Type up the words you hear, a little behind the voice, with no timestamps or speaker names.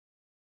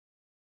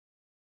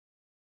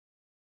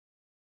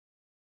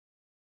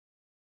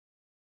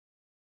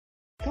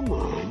Come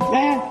on,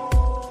 man.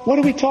 What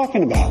are we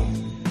talking about?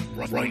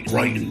 Right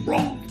and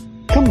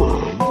wrong. Come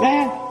on,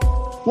 man.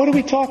 What are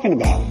we talking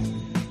about?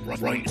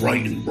 Right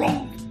and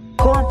wrong.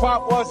 Corn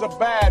Pop was a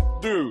bad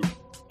dude.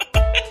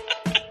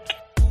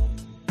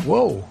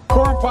 Whoa.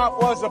 Corn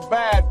Pop was a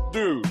bad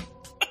dude.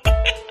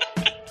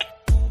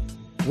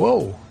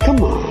 Whoa.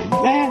 Come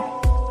on, man.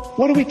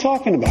 What are we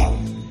talking about?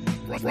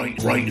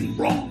 Right and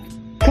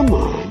wrong. Come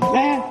on,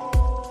 man.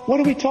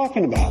 What are we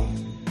talking about?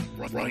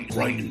 Right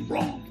and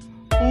wrong.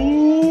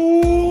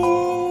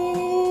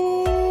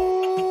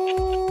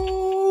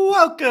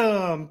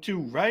 Welcome to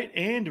Right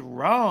and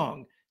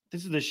Wrong.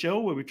 This is the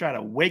show where we try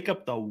to wake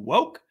up the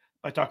woke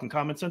by talking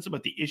common sense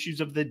about the issues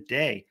of the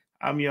day.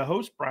 I'm your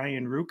host,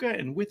 Brian Ruka,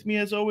 and with me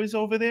as always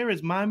over there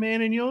is my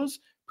man and yours,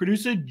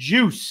 producer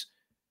Juice.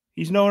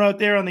 He's known out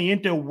there on the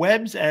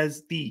interwebs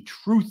as the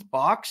Truth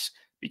Box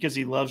because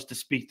he loves to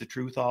speak the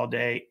truth all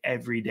day,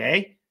 every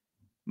day.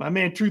 My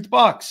man, Truth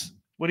Box,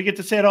 what do you get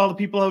to say to all the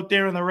people out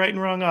there in the Right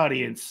and Wrong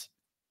audience?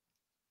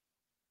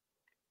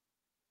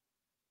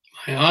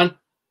 Am I on?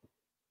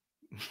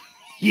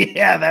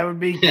 Yeah, that would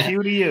be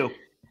cue to you.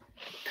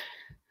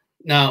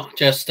 No,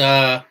 just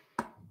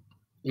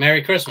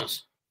Merry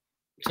Christmas.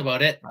 That's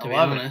about it, to be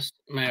honest.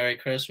 Merry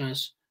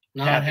Christmas.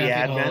 Not happy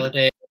Advent.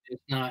 holiday.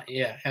 It's not,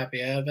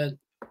 happy Advent.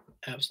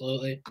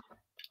 Absolutely.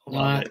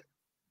 Love it.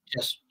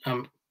 Just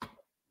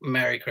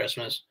Merry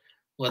Christmas.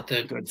 Let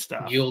the Good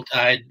stuff.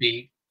 Yuletide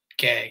be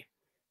gay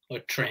or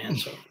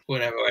trans or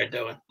whatever we're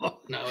doing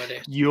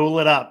nowadays. Yule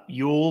it up.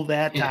 Yule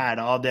that tide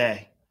all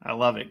day. I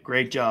love it.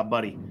 Great job,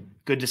 buddy.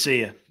 Good to see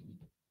you.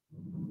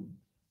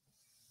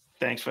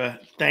 Thanks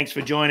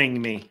for joining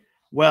me.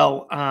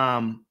 Well,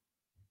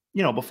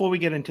 before we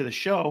get into the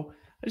show,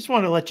 I just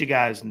want to let you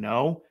guys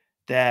know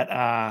that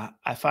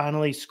I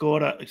finally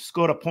scored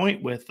a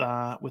point with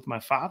my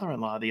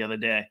father-in-law the other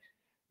day.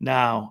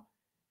 Now,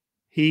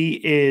 he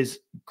is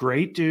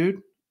great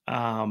dude,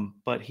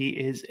 but he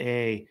is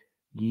a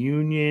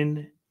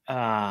union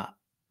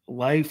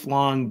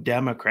lifelong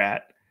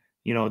Democrat.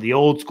 You know, the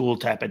old school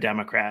type of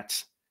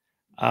Democrats.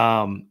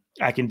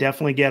 I can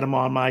definitely get him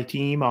on my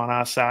team, on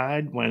our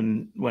side,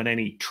 when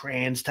any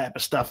trans type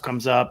of stuff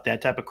comes up,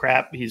 that type of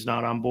crap he's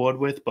not on board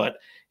with. But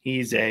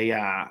he's a,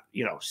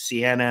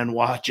 CNN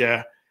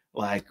watcher,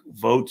 like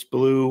votes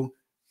blue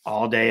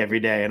all day, every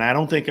day. And I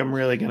don't think I'm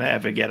really going to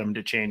ever get him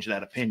to change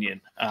that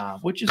opinion,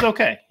 which is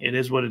okay. It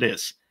is what it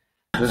is.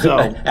 So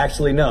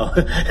Actually, no.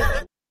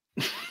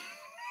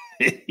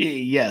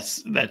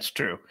 Yes, that's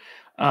true.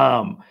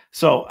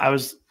 So I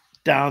was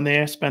down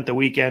there, spent the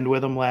weekend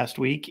with him last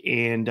week,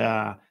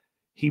 and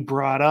he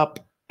brought up,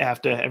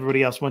 after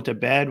everybody else went to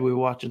bed, we were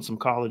watching some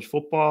college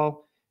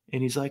football,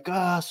 and he's like,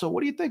 so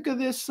what do you think of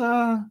this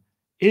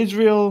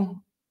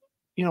Israel,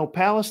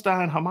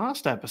 Palestine,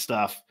 Hamas type of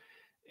stuff?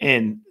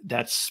 And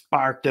that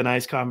sparked a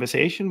nice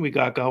conversation. We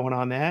got going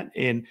on that.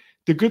 And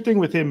the good thing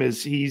with him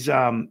is he's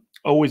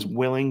always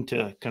willing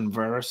to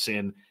converse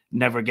and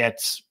never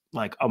gets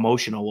like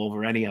emotional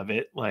over any of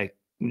it. Like,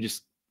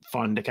 just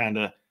fun to kind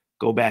of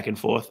go back and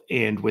forth.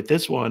 And with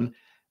this one,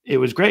 it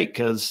was great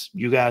because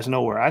you guys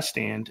know where I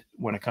stand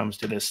when it comes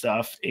to this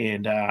stuff.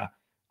 And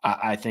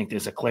I think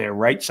there's a clear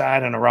right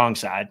side and a wrong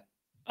side.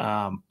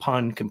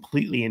 Pun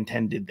completely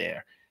intended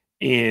there.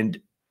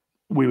 And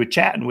we were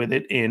chatting with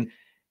it, and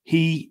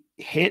he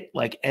hit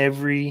like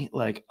every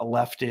like a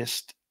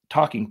leftist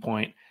talking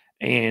point.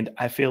 And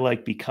I feel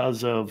like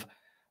because of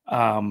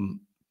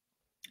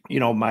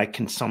my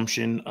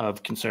consumption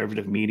of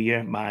conservative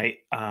media, my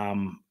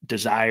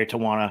desire to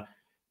want to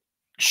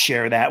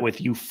share that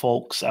with you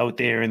folks out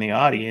there in the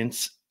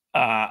audience,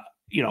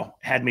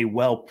 had me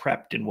well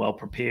prepped and well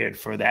prepared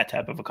for that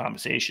type of a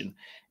conversation.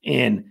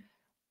 And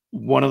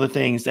one of the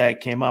things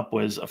that came up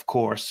was, of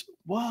course,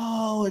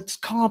 well, it's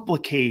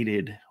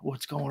complicated.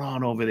 What's going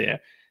on over there?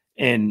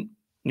 And,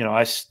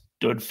 I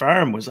stood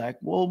firm, was like,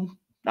 well,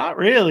 not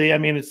really. I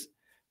mean, it's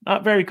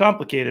not very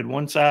complicated.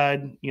 One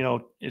side,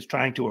 is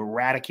trying to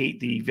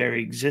eradicate the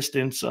very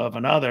existence of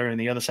another, and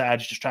the other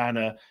side is just trying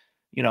to,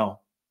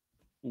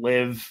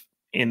 live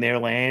in their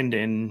land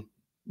and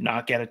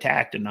not get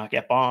attacked and not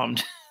get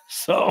bombed.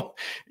 So,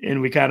 and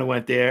we kind of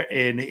went there,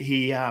 and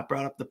he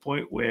brought up the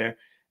point where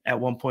at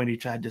one point he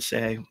tried to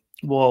say,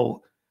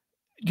 well,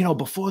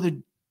 before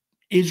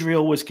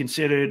Israel was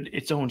considered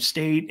its own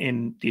state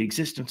and the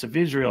existence of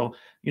Israel,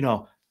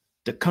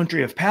 the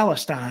country of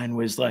Palestine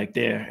was like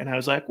there. And I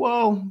was like,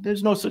 well,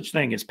 there's no such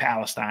thing as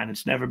Palestine.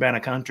 It's never been a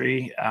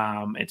country.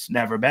 It's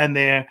never been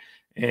there.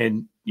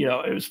 And,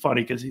 it was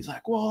funny because he's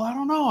like, well, I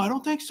don't know. I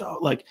don't think so.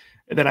 Like,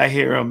 and then I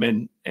hear him,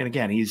 and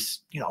again, he's,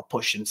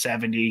 pushing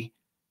 70,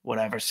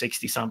 whatever,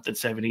 60 something,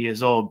 70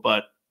 years old.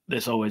 But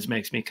this always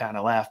makes me kind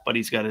of laugh. But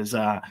he's got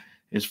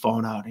his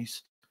phone out.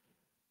 He's,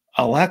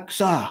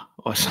 Alexa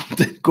or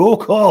something,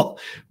 Google,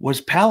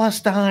 was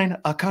Palestine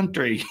a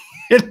country?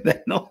 And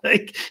then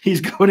like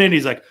he's going in,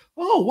 he's like,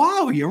 oh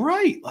wow, you're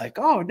right. Like,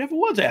 oh, it never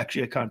was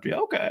actually a country.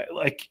 Okay.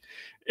 Like,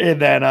 and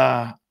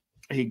then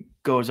he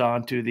goes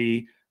on to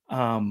the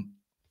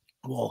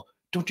well,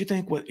 don't you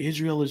think what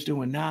Israel is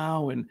doing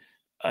now and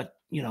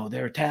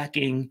they're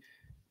attacking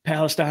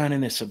Palestine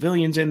and there's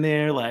civilians in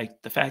there.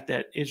 Like the fact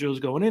that Israel's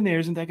going in there,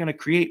 isn't that going to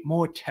create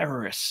more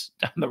terrorists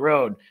down the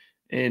road?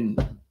 And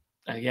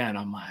again,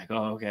 I'm like,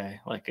 oh, okay.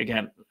 Like,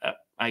 again,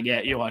 I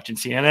get you're watching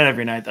CNN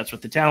every night. That's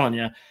what they're telling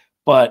you.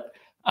 But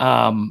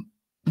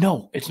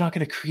no, it's not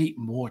going to create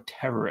more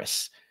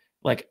terrorists.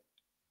 Like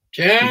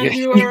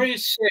January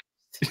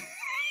 6th.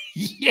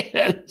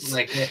 Yes,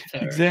 like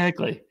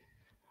exactly.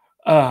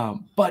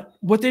 But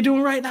what they're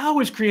doing right now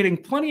is creating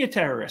plenty of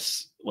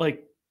terrorists.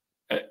 Like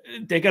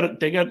they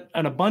got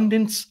an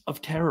abundance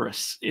of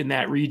terrorists in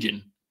that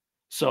region.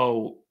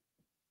 So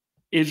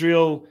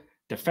Israel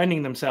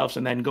defending themselves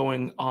and then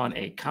going on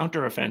a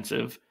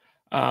counteroffensive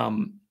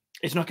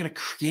is not going to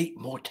create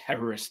more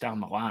terrorists down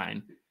the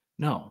line.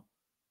 No.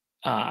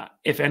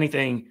 If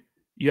anything,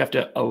 you have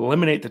to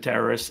eliminate the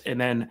terrorists and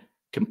then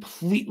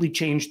completely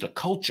change the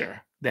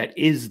culture that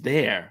is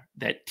there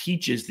that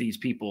teaches these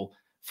people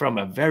from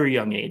a very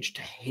young age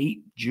to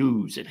hate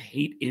Jews and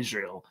hate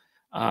Israel.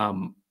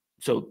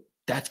 So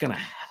that's going to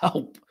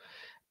help.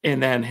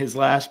 And then his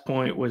last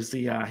point was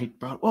he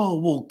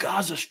brought,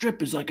 Gaza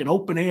Strip is like an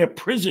open air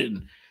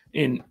prison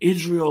and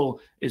Israel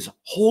is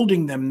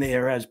holding them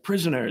there as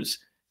prisoners.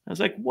 I was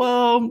like,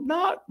 well,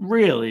 not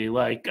really.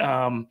 Like,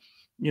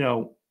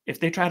 if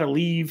they try to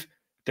leave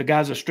the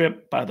Gaza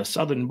Strip by the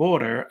southern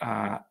border,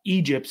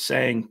 Egypt's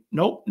saying,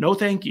 nope, no,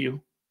 thank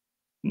you.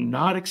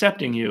 Not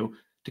accepting you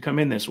to come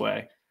in this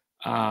way.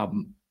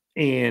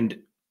 And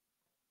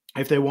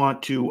if they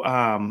want to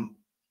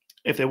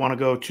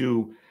go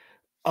to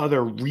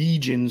other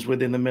regions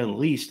within the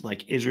Middle East,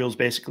 like Israel's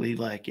basically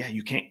like, yeah,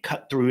 you can't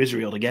cut through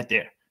Israel to get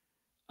there.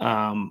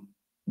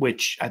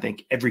 Which I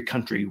think every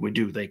country would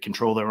do. They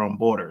control their own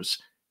borders,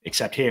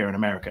 except here in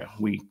America.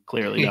 We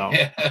clearly don't.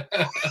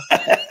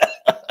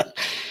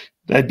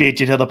 Did I beat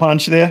you to the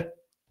punch there?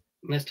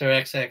 Mr.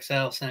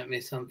 XXL sent me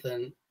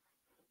something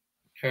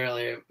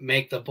earlier.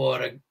 Make the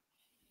border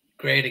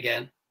great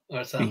again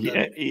or something.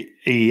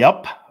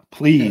 Yep.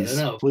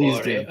 Please. Please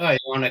border. do. Oh, you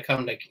want to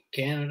come to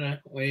Canada?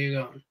 Where are you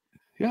going?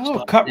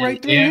 Yeah, cut right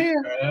through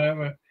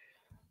here.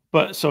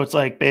 But so it's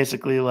like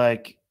basically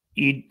like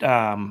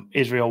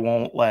Israel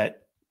won't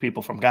let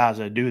people from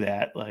Gaza do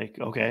that. Like,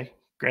 okay,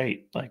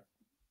 great. Like,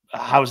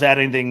 how is that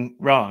anything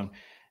wrong?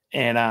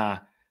 And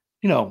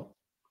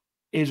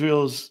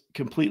Israel's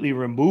completely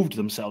removed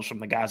themselves from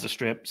the Gaza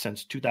Strip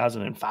since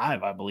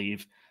 2005, I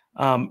believe.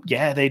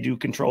 Yeah, they do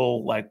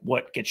control like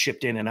what gets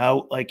shipped in and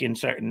out, like in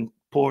certain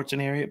ports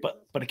and area.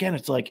 But again,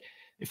 it's like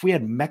if we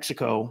had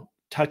Mexico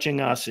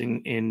touching us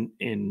in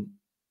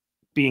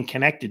being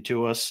connected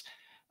to us,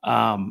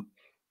 and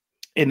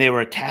they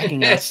were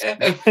attacking us,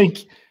 like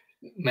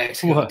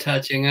Mexico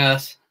touching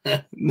us.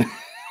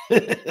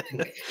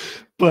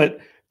 But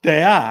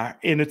they are,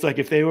 and it's like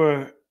if they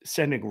were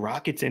sending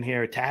rockets in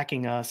here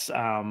attacking us,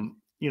 trying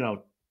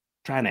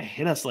to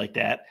hit us like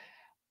that,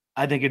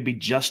 I think it'd be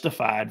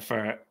justified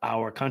for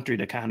our country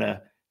to kind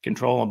of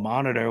control and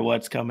monitor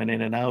what's coming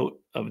in and out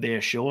of their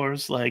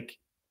shores. Like,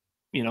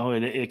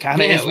 it kind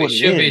of is what it is. We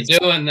should be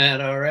doing that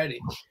already.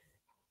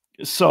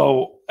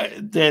 So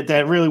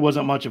that really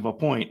wasn't much of a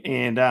point.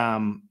 And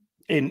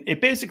it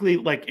basically,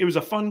 like, it was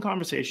a fun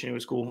conversation. It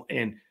was cool.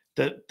 And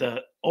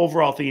the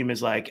overall theme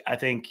is like,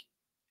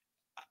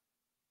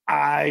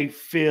 I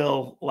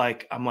feel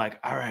like I'm like,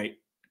 all right,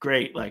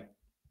 great. Like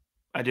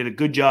I did a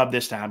good job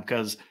this time,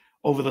 because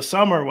over the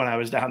summer when I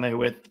was down there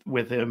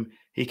with him,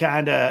 he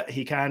kind of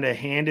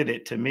handed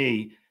it to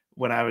me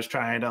when I was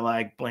trying to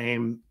like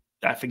blame,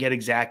 I forget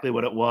exactly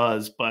what it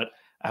was, but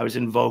I was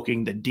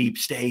invoking the deep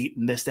state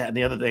and this, that, and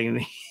the other thing.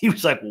 And he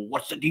was like, well,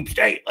 what's the deep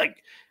state?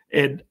 Like,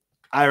 and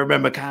I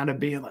remember kind of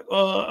being like,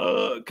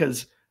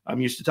 because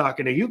I'm used to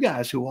talking to you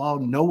guys who all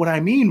know what I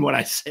mean when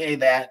I say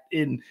that.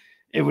 And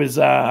it was,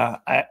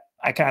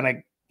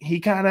 he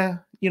kind of,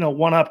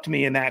 one-upped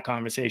me in that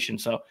conversation.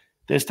 So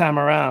this time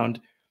around,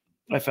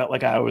 I felt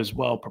like I was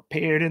well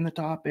prepared in the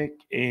topic,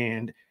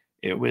 and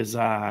it was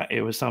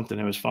something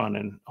that was fun,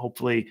 and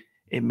hopefully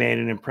it made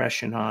an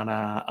impression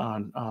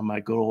on my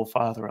good old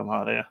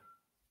father-in-law there.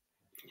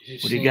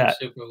 What do you got?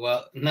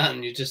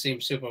 Nothing. You just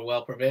seem super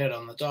well prepared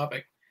on the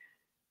topic.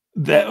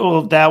 That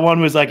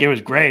one was like, it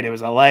was great. It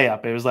was a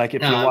layup. It was like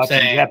if you're watching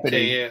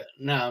Jeopardy.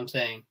 I'm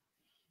saying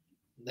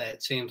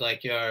that seems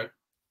like you're,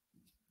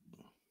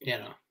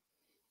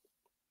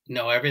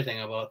 know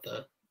everything about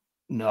the.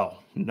 No,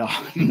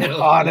 not at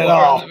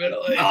all.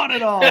 Not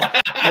at all.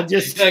 I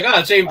just like, oh,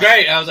 it seemed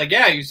great. I was like,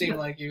 yeah, you seem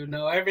like you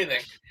know everything.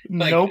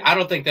 Like, nope. I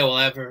don't think there will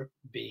ever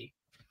be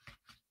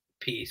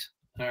peace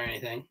or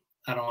anything.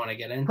 I don't want to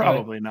get into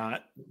Probably it.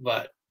 not.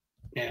 But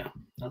yeah,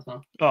 that's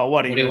all. Oh,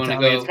 what are you going to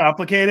tell me? It's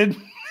complicated?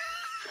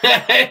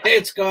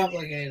 It's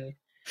complicated.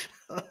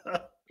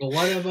 But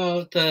what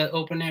about the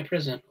open air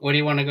prison? What do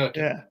you want to go to?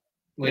 Yeah.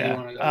 Where do you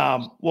want to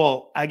go?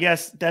 Well, I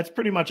guess that's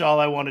pretty much all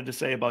I wanted to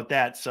say about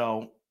that.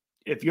 So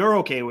if you're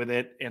okay with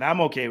it and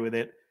I'm okay with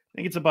it, I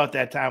think it's about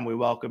that time we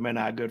welcome in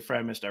our good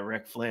friend, Mr.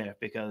 Ric Flair,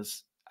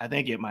 because I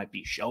think it might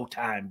be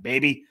showtime,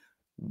 baby.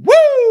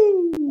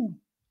 Woo!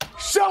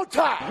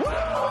 Showtime!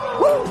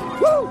 Woo!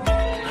 Woo!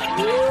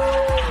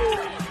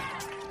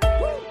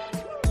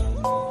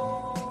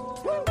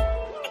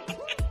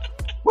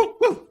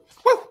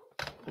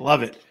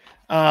 Love it.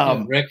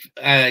 Dude, Rick,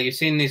 you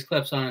seen these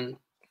clips on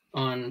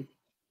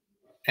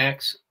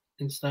X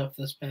and stuff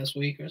this past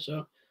week or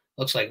so?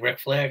 Looks like Ric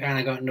Flair kind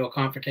of got into a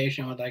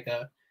confrontation with like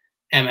a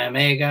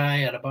MMA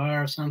guy at a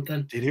bar or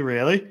something. Did he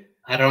really?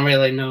 I don't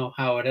really know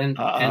how it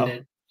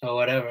ended or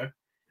whatever.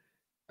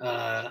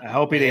 I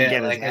hope he didn't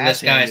get his ass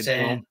this guy handed to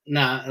saying, him.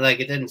 nah, like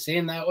it didn't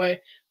seem that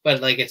way,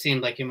 but like it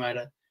seemed like he might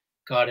have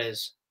got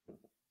his,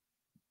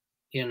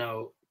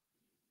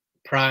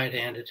 pride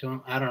handed to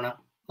him. I don't know.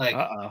 Like,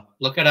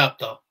 look it up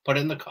though. Put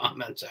it in the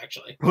comments.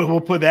 Actually,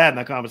 we'll put that in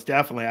the comments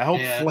definitely. I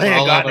hope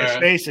Flair got in his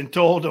face and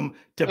told him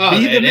to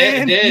be the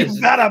man. You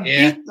gotta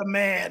beat the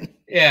man.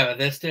 Yeah, but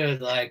this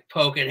dude like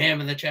poking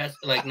him in the chest.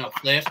 Like, no,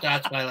 Flair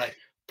starts by like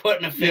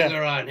putting a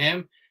finger on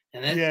him,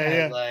 and this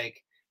guy's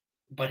like,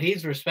 but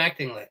he's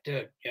respecting, like,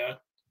 dude,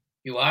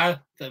 you are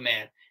the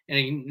man,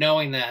 and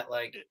knowing that,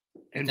 like,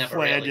 and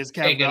Flair really just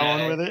kept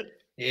going with it.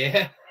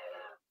 Yeah.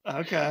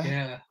 Okay.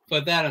 Yeah.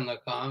 Put that in the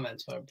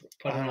comments.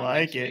 I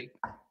like it.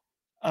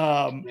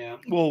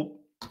 Well,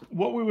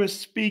 what we were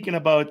speaking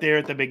about there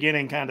at the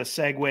beginning kind of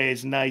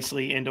segues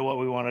nicely into what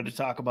we wanted to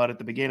talk about at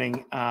the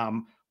beginning,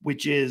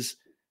 which is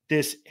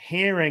this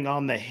hearing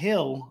on the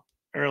Hill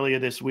earlier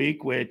this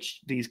week,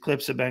 which these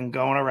clips have been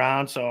going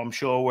around, so I'm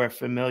sure we're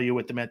familiar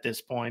with them at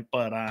this point.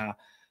 But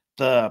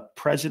the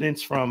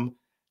presidents from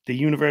the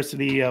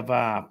University of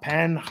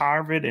Penn,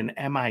 Harvard, and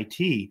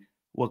MIT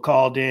were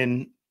called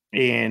in,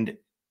 and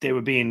they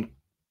were being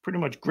pretty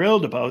much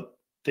grilled about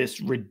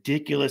this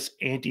ridiculous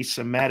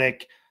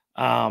anti-Semitic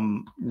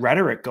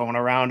rhetoric going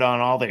around on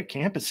all their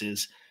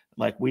campuses.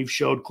 Like we've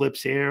showed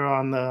clips here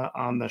on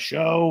the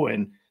show,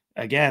 and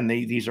again,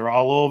 these are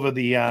all over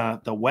the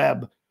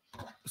web.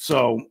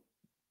 So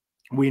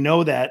we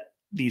know that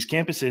these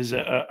campuses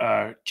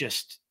are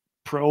just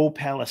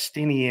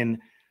pro-Palestinian,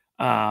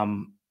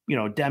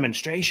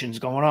 demonstrations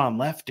going on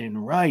left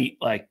and right,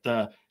 like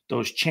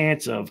those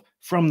chants of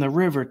 "from the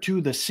river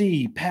to the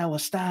sea,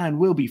 Palestine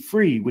will be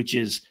free," which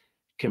is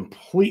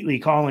completely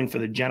calling for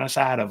the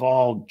genocide of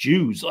all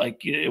Jews.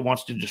 Like it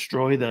wants to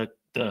destroy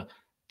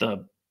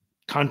the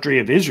country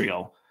of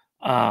Israel.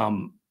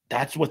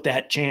 That's what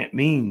that chant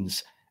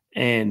means.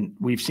 And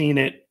we've seen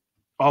it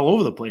all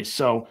over the place.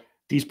 So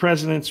these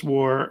presidents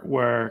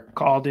were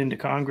called into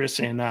Congress,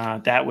 and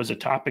that was a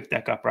topic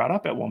that got brought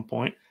up at one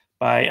point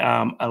by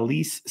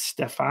Elise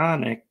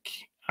Stefanik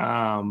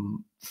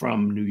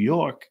from New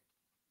York.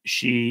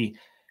 She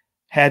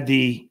had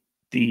the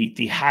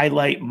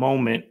highlight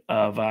moment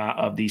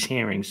of these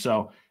hearings.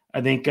 So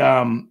I think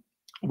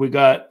we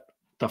got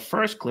the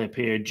first clip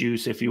here,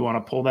 Juice, if you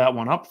want to pull that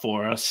one up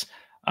for us,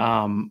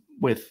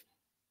 with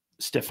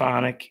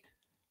Stefanik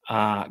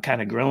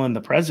kind of grilling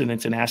the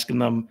presidents and asking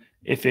them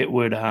if it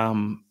would,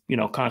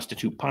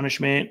 constitute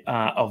punishment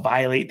or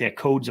violate their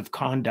codes of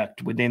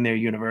conduct within their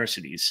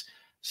universities.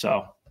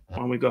 So why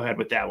don't we go ahead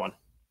with that one?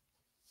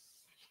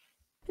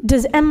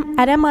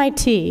 At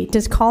MIT,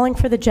 does calling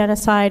for the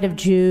genocide of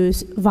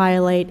Jews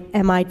violate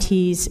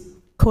MIT's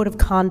code of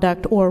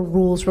conduct or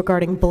rules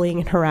regarding bullying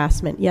and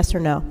harassment? Yes or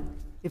no?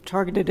 If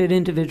targeted at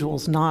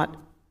individuals, not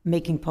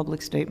making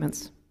public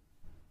statements.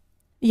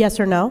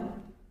 Yes or no?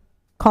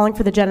 Calling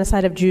for the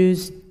genocide of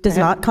Jews does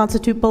not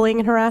constitute bullying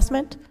and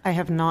harassment? I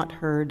have not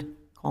heard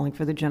calling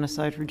for the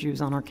genocide for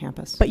Jews on our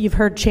campus. But you've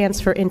heard chants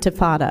for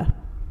intifada.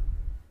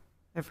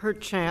 I've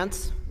heard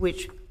chants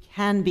which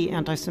can be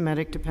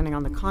anti-Semitic depending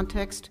on the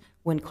context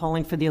when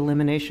calling for the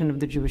elimination of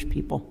the Jewish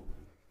people.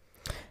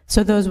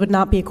 So those would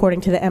not be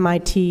according to the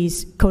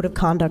MIT's code of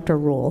conduct or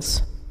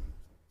rules?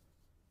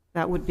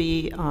 That would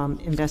be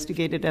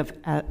investigated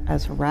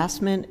as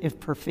harassment if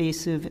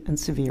pervasive and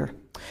severe.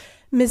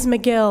 Ms.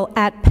 McGill,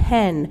 at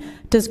Penn,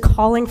 does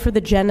calling for the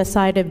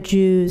genocide of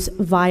Jews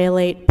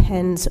violate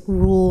Penn's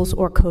rules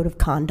or code of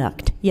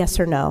conduct? Yes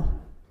or no?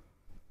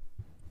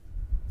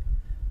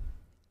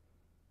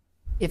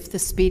 If the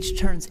speech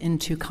turns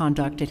into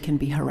conduct, it can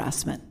be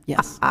harassment,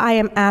 yes. I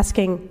am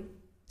asking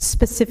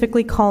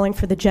specifically calling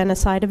for the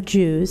genocide of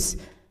Jews.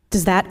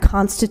 Does that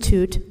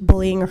constitute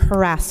bullying or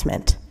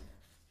harassment?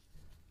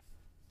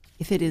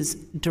 If it is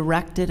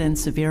directed and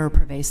severe or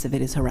pervasive,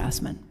 it is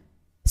harassment.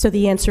 So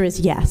the answer is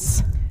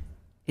yes.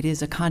 It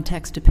is a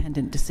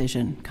context-dependent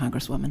decision,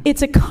 Congresswoman.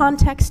 It's a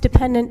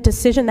context-dependent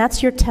decision.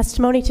 That's your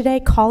testimony today.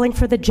 Calling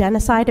for the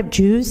genocide of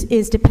Jews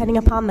is depending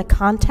upon the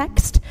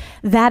context.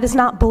 That is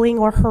not bullying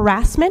or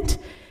harassment.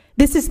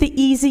 This is the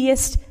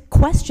easiest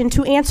question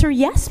to answer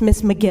yes,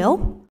 Ms.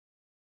 McGill.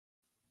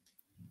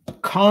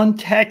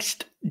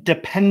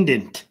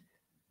 Context-dependent.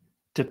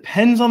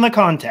 Depends on the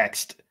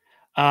context.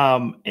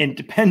 And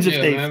depends if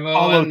they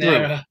follow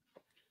through.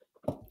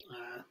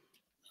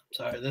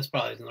 Sorry, this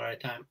probably isn't the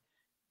right time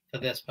for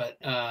this, but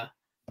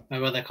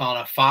remember they're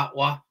calling a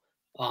fatwa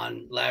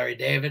on Larry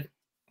David?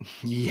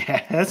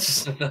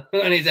 Yes.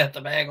 When he's at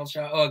the bagel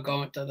shop or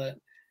going to the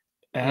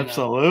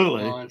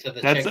absolutely going to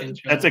the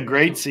that's a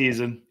great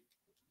season.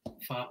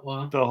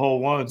 Fatwa. The whole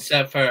one.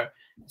 Except for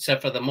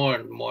the more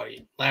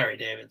Larry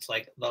David's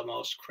like the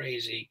most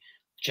crazy,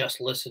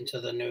 just listen to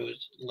the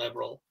news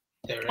liberal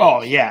there is.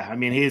 Oh yeah. I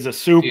mean he's a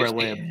super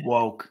lib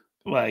woke.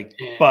 Like,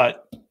 Yeah.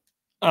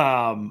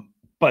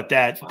 but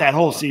that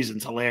whole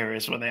season's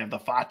hilarious when they have the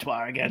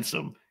fatwa against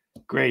him.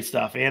 Great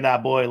stuff. And our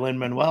boy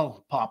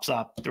Lin-Manuel pops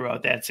up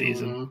throughout that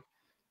season.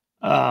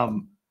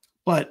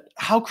 But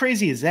how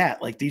crazy is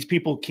that? Like, these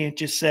people can't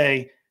just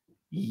say,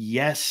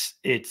 yes,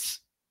 it's,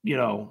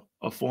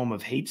 a form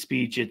of hate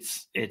speech.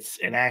 It's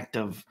an act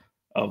of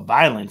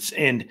violence.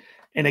 And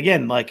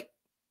again, like,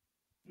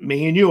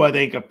 me and you, I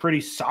think, are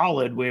pretty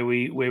solid where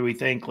we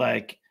think,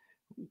 like,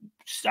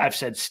 I've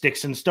said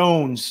sticks and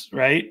stones,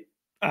 right?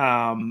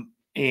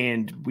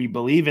 And we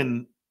believe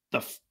in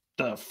the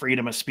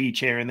freedom of speech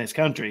here in this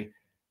country.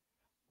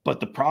 But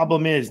the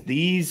problem is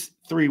these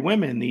three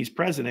women, these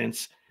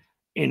presidents,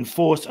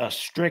 enforce a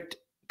strict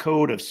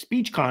code of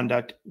speech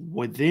conduct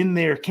within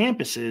their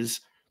campuses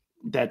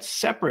that's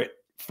separate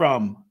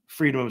from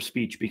freedom of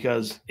speech,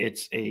 because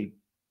it's a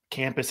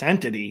campus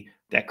entity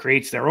that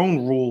creates their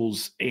own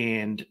rules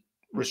and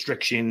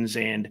restrictions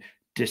and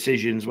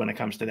decisions when it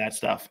comes to that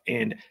stuff.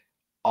 And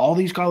all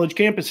these college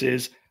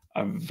campuses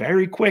are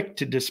very quick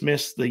to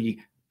dismiss the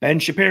Ben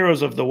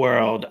Shapiro's of the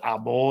world, our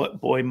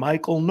boy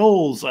Michael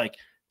Knowles. Like,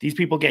 these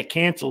people get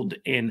canceled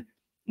and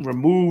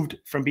removed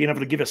from being able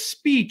to give a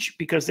speech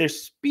because their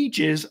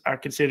speeches are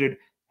considered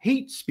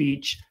hate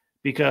speech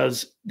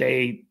because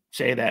they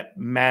say that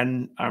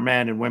men are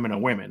men and women are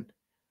women.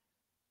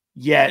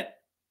 Yet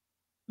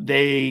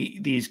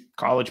these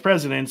college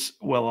presidents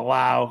will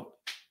allow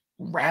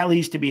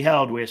rallies to be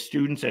held where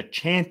students are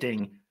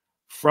chanting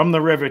 "From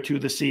the river to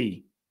the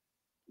sea,"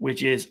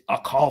 which is a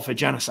call for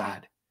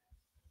genocide.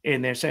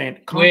 And they're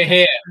saying, "We're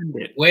here.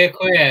 We're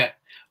queer.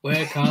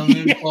 We're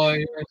coming for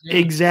you."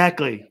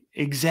 Exactly.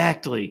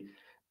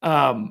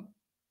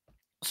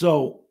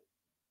 So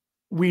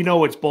we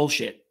know it's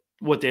bullshit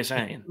what they're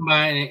saying.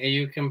 Are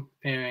you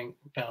comparing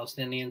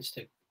Palestinians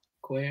to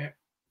queer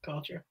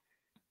culture?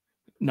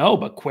 No,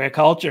 but queer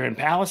culture and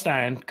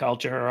Palestine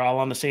culture are all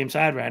on the same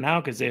side right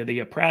now because they're the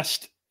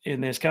oppressed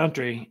in this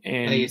country.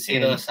 And you see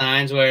those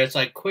signs where it's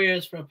like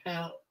 "Queers for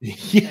Pal."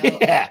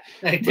 Yeah,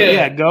 like,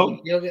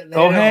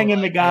 go hang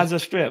in the Gaza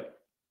Strip.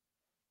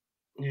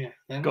 Yeah,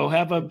 go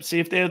have see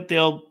if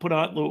they'll put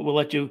on. We'll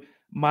let you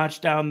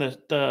march down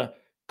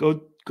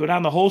go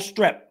down the whole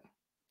strip,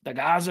 the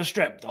Gaza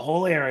Strip, the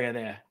whole area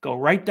there. Go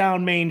right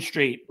down Main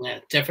Street. Yeah,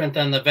 different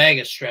than the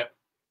Vegas Strip.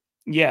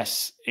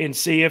 Yes, and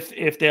see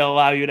if they'll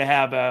allow you to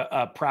have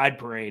a pride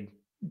parade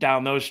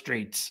down those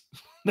streets.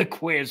 The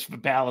Queers for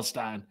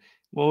Palestine.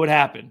 What would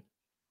happen?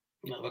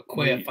 No, a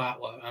queer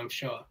fatwa, I'm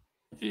sure.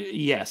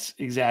 Yes,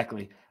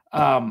 exactly.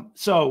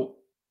 So,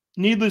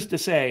 needless to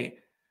say,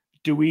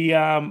 do we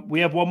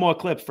have one more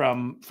clip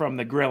from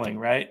the grilling,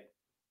 right?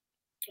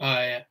 Oh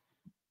yeah.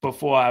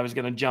 Before I was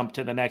going to jump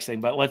to the next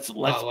thing, but let's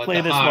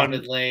play this Harvard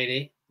one.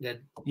 Lady.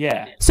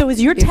 Yeah. So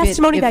is your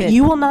testimony that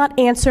you will not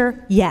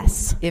answer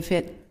yes? If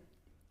the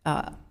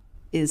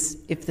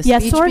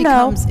yes speech or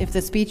no? If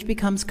the speech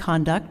becomes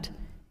conduct,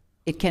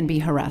 it can be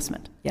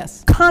harassment.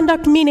 Yes.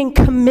 Conduct meaning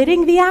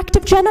committing the act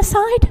of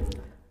genocide?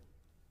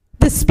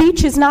 The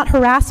speech is not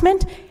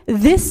harassment?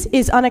 This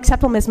is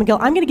unacceptable, Ms. McGill.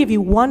 I'm going to give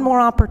you one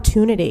more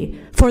opportunity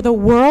for the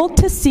world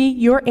to see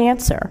your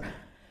answer.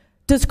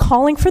 Does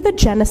calling for the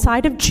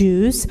genocide of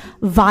Jews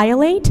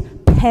violate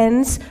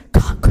Penn's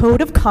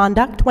code of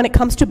conduct when it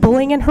comes to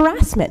bullying and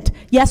harassment?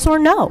 Yes or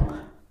no?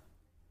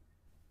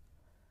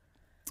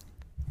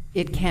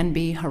 It can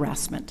be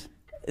harassment.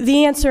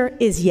 The answer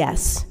is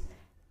yes.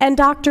 And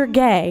Dr.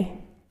 Gay,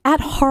 at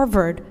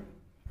Harvard,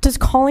 does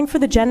calling for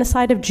the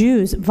genocide of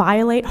Jews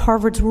violate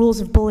Harvard's rules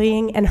of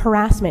bullying and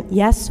harassment?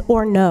 Yes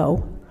or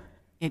no?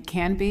 It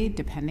can be,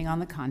 depending on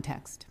the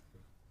context.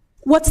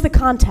 What's the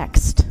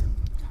context?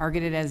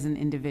 Targeted as an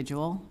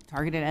individual,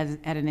 targeted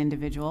at an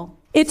individual.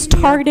 It's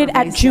targeted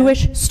at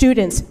Jewish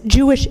students,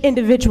 Jewish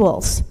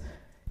individuals.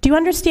 Do you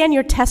understand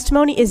your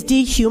testimony is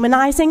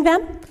dehumanizing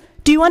them?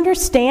 Do you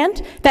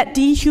understand that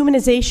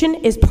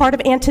dehumanization is part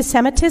of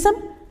anti-Semitism?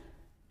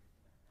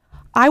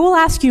 I will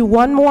ask you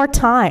one more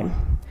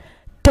time.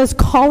 Does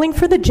calling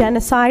for the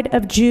genocide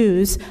of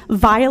Jews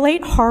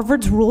violate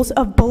Harvard's rules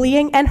of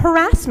bullying and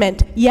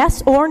harassment?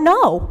 Yes or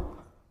no?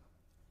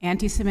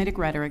 Anti-Semitic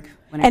rhetoric.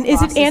 And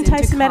is it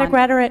anti-Semitic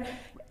rhetoric?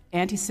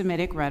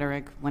 Anti-Semitic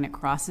rhetoric when it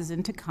crosses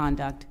into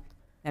conduct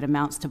that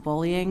amounts to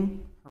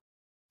bullying.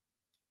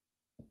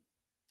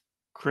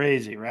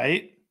 Crazy,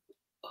 right?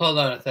 Hold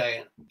on a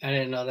second. I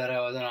didn't know that I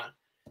was on.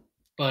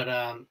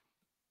 But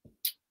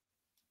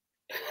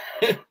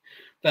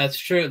that's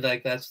true.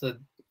 Like, that's the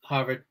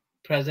Harvard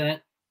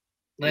president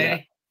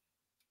lady.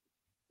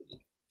 Yeah.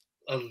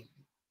 A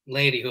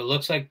lady who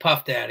looks like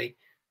Puff Daddy,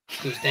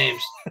 whose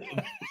name's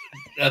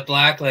a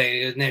black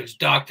lady whose name's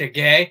Dr.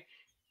 Gay.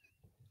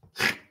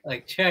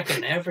 Like,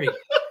 checking every,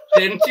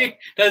 didn't she?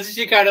 Doesn't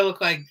she kind of look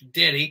like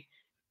Diddy,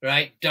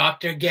 right?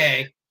 Dr.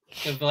 Gay,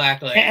 the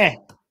black lady.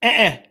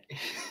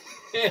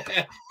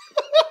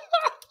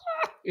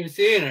 You've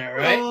seen her,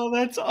 right? Oh,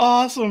 that's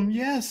awesome.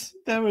 Yes,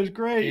 that was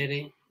great.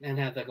 Diddy and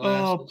have the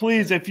glasses. Oh,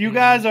 please, if you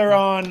guys are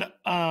on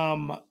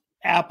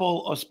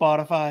Apple or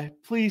Spotify,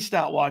 please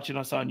stop watching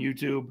us on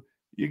YouTube.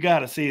 You got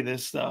to see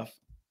this stuff.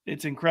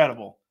 It's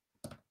incredible.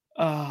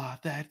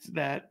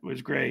 That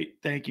was great.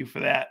 Thank you for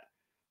that.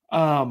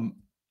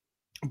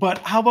 But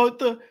how about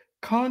the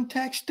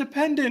context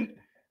dependent?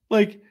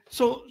 Like,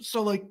 so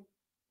like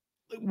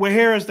we're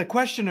here as the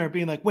questioner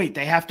being like, wait,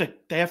 they have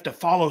to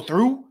follow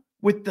through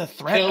with the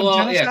threat of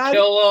genocide?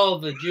 Kill all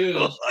the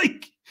Jews.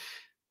 Like,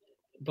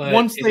 but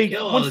once they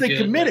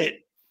commit it,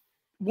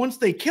 once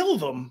they kill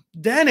them,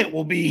 then it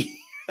will be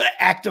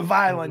act of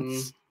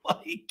violence.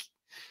 Like,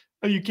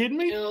 are you kidding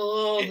me? Kill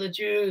all the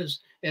Jews.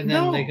 And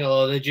then they kill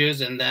all the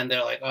Jews, and then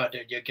they're like, oh,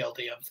 dude, you're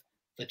guilty of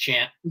the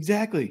chant.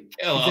 Exactly.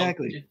 Kill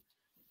exactly.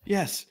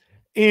 Yes.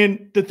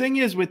 And the thing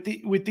is with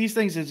these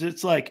things is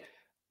it's like,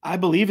 I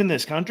believe in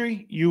this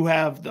country, you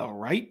have the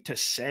right to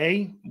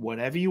say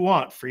whatever you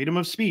want, freedom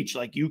of speech.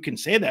 Like, you can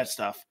say that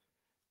stuff.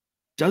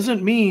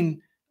 Doesn't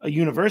mean a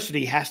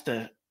university has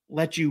to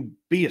let you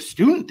be a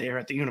student there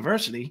at the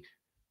university.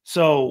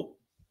 So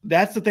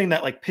that's the thing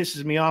that like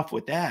pisses me off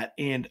with that.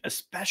 And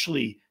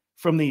especially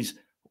from these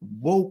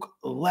woke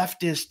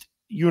leftist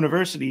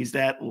universities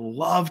that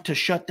love to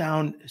shut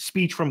down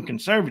speech from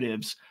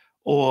conservatives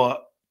or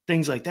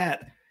things like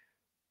that.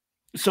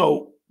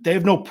 So they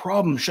have no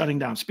problem shutting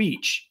down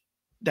speech.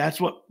 That's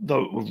what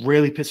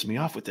really pisses me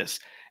off with this.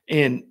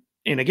 And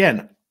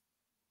again,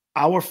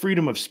 our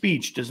freedom of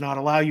speech does not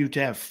allow you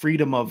to have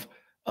freedom of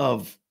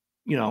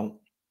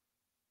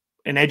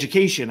an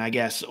education, I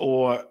guess,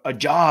 or a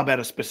job at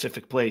a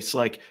specific place.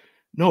 Like,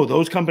 no,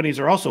 those companies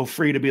are also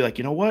free to be like,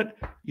 you know what?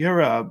 You're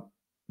a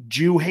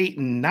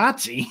Jew-hating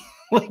Nazi.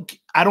 Like,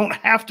 I don't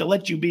have to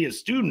let you be a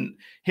student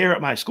here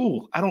at my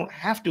school. I don't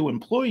have to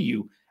employ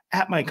you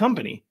at my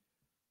company.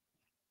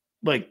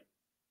 Like,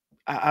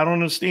 I don't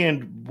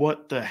understand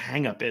what the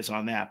hang-up is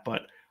on that,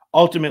 but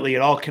ultimately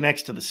it all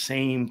connects to the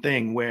same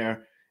thing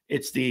where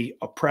it's the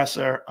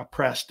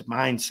oppressor-oppressed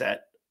mindset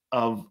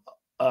of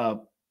a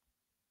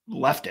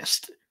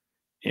leftist,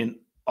 and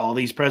all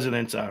these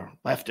presidents are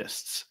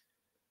leftists.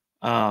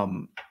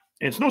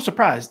 It's no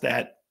surprise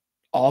that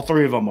all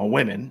three of them are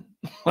women.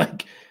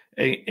 Like,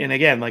 and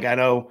again, like,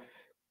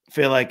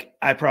 feel like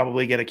I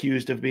probably get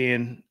accused of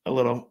being a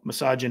little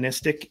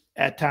misogynistic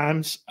at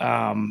times,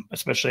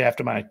 especially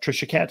after my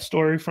Trisha Cat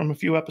story from a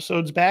few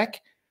episodes back.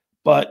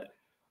 But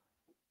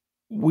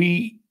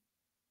we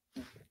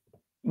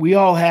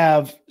all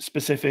have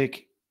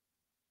specific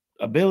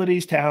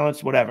abilities,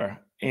 talents, whatever.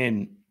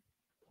 And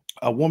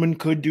a woman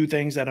could do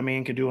things that a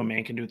man can do. A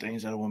man can do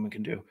things that a woman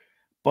can do.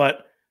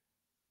 But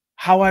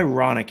how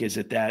ironic is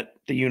it that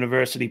the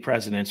university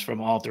presidents from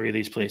all three of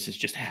these places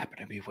just happen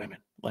to be women?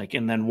 Like,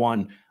 and then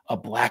one, a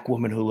black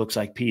woman who looks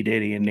like P.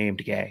 Diddy and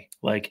named gay.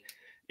 Like,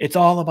 it's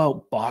all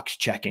about box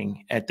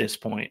checking at this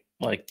point.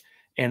 Like,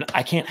 and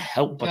I can't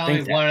help but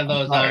think that one of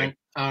those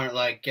aren't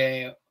like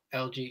gay,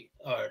 LG,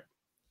 or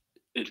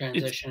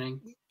transitioning.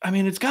 I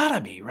mean, it's gotta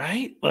be,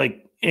 right?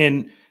 Like,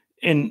 and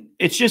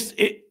it's just,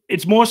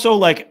 it's more so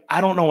like, I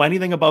don't know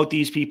anything about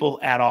these people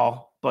at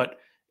all, but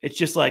it's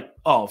just like,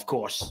 oh, of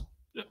course.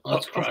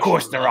 Of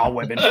course, they're all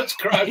women. Let's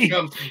crush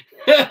them.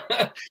 No,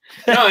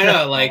 I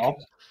know.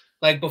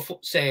 Like before,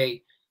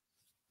 say,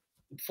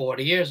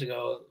 40 years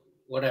ago,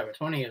 whatever,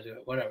 20 years ago,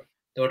 whatever,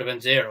 there would have been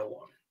zero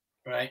women,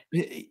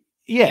 right?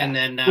 Yeah. And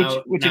then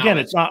now, which again,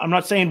 it's not. I'm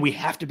not saying we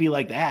have to be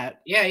like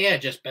that. Yeah,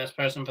 just best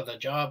person for the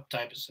job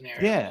type of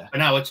scenario. Yeah. But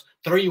now it's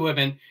 3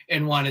 women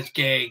and one is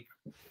gay,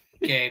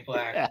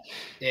 black,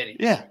 Diddy.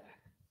 Yeah.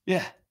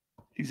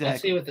 Exactly.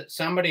 Let's see what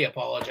somebody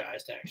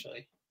apologized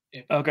actually.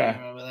 Okay.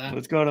 Remember that?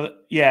 Let's go to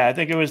I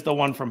think it was the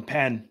one from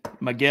Penn,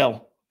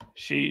 McGill.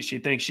 She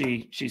thinks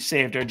she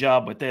saved her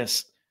job with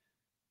this.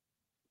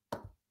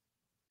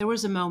 There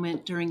was a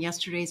moment during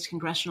yesterday's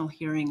congressional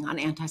hearing on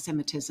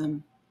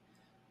anti-Semitism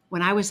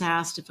when I was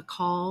asked if a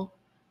call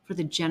for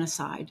the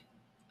genocide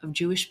of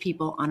Jewish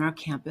people on our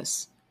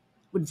campus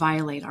would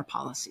violate our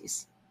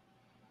policies.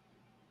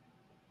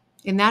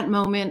 In that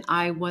moment,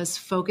 I was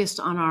focused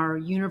on our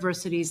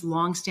university's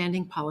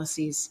longstanding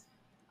policies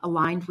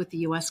aligned with the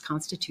U.S.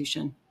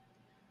 Constitution,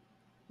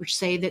 which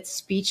say that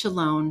speech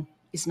alone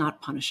is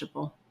not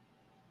punishable.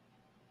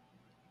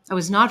 I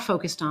was not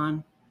focused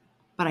on,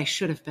 but I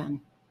should have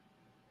been,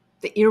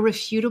 the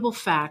irrefutable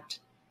fact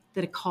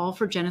that a call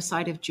for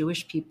genocide of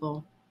Jewish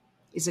people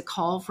is a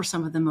call for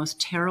some of the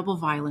most terrible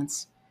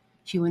violence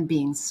human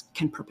beings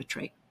can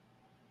perpetrate.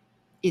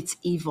 It's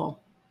evil,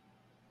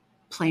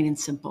 plain and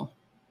simple.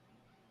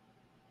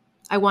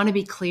 I want to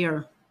be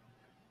clear.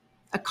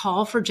 A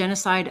call for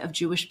genocide of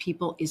Jewish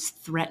people is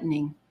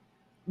threatening,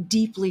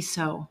 deeply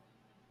so.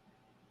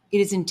 It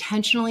is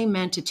intentionally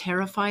meant to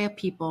terrify a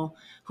people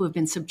who have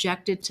been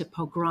subjected to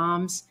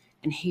pogroms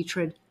and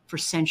hatred for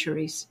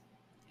centuries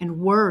and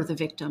were the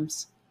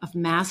victims of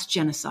mass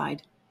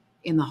genocide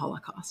in the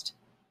Holocaust.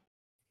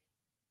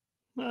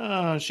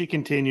 She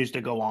continues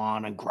to go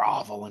on and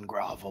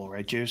grovel,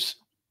 right, Juice?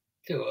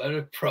 Dude, what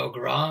are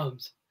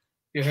pogroms?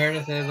 You heard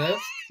her say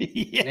this?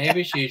 Yeah.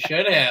 Maybe she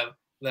should have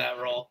that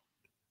role.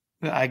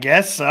 I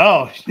guess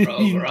so.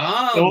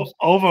 Pogroms.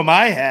 Over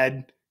my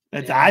head.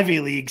 That's Ivy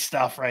League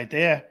stuff right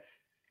there.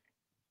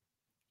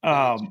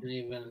 I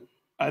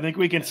I think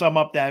we can sum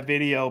up that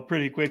video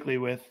pretty quickly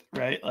with,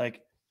 right?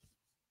 Like,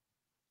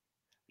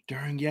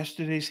 during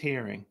yesterday's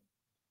hearing,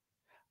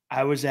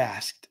 I was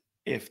asked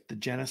if the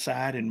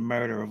genocide and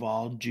murder of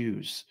all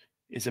Jews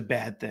is a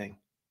bad thing.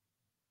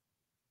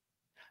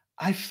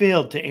 I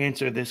failed to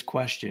answer this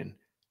question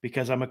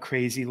because I'm a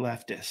crazy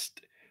leftist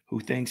who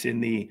thinks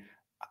in the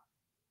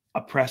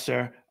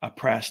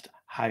oppressor-oppressed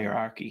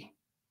hierarchy.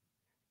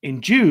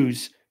 And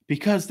Jews,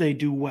 because they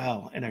do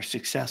well and are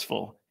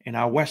successful and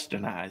are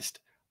westernized,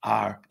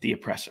 are the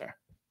oppressor.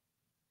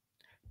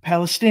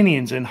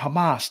 Palestinians and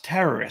Hamas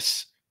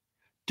terrorists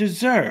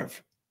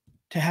deserve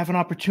to have an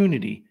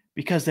opportunity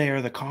because they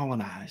are the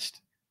colonized.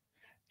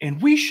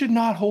 And we should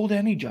not hold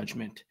any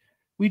judgment.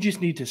 We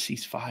just need to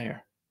cease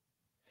fire.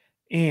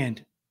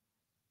 And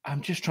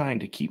I'm just trying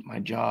to keep my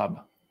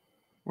job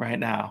right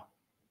now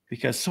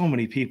because so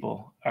many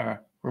people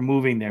are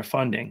removing their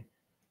funding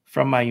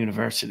from my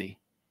university.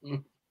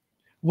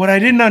 What I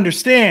didn't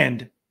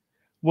understand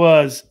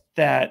was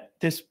that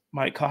this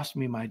might cost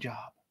me my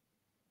job.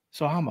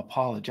 So I'm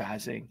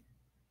apologizing.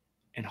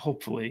 And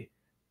hopefully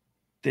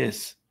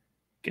this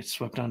gets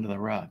swept under the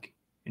rug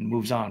and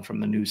moves on from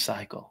the news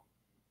cycle.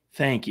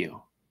 Thank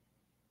you.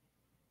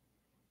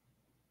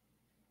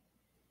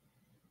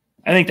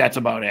 I think that's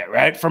about it,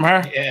 right? From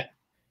her? Yeah.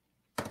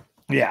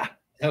 Yeah.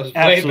 That was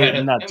way Absolute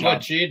better nut than what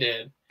job. she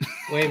did.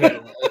 Way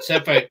better.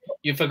 Except for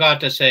you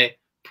forgot to say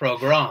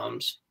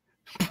programs.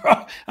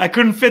 I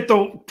couldn't fit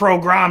the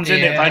programs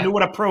in there. If I Yeah. knew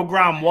what a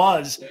program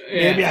was,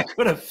 maybe I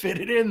could have fit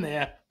it in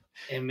there.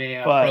 And may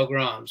our But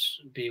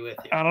programs be with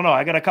you. I don't know.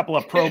 I got a couple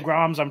of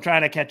programs I'm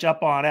trying to catch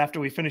up on after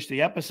we finish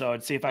the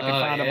episode, see if I can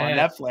find them on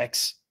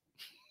Netflix.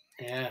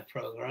 Yeah,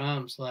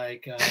 programs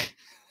like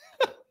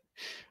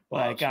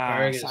Like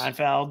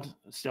Seinfeld.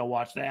 Still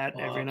watch that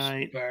every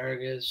night.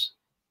 Burgers.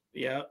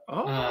 Yeah.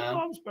 Oh,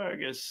 Bob's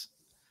Burgers.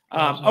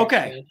 Bob's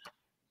okay. good.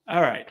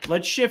 All right.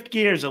 Let's shift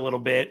gears a little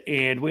bit.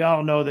 And we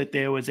all know that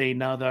there was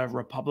another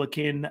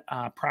Republican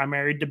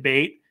primary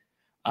debate.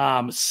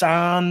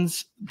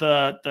 Sans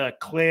the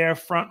clear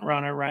front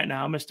runner right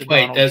now, Mr.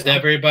 Wait, Donald does Trump.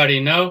 Everybody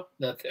know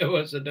that there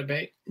was a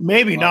debate?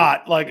 Maybe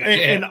not. Like, yeah.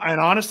 and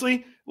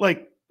honestly,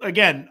 like,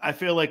 again, I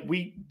feel like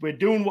we're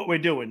doing what we're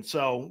doing.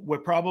 So we're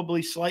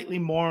probably slightly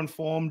more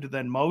informed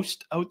than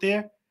most out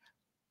there.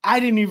 I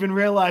didn't even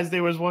realize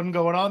there was one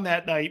going on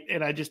that night.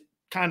 And I just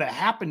kind of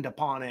happened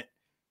upon it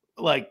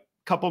like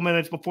a couple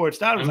minutes before it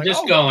started. I'm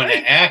just going to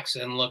X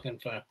and looking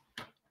for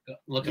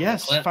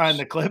clips. Find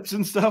the clips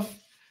and stuff.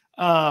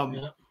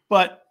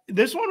 But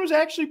this one was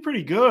actually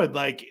pretty good.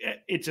 Like,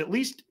 it's at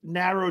least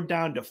narrowed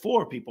down to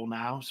 4 people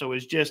now. So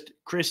it's just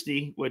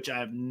Christie, which I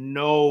have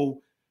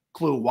no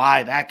clue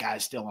why that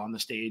guy's still on the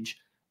stage.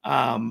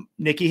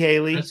 Nikki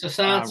Haley,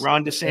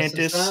 Ron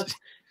DeSantis.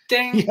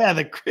 Dang. Yeah,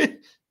 the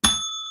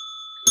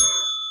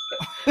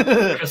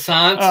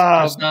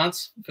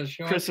croissants for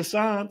sure.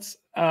 Croissants.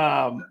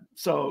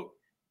 So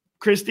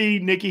Christie,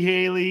 Nikki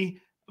Haley,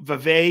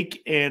 Vivek,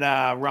 and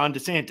Ron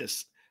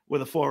DeSantis were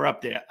the 4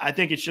 up there. I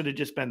think it should have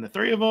just been the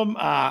 3 of them.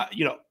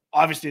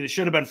 Obviously there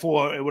should have been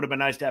 4. It would have been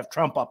nice to have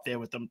Trump up there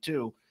with them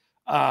too.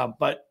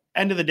 But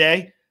end of the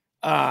day,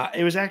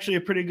 it was actually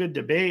a pretty good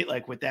debate,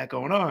 like with that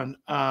going on.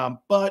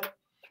 But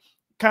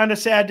kind of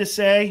sad to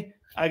say,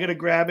 I got to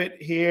grab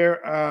it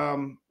here.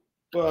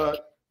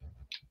 But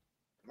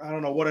I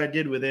don't know what I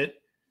did with it.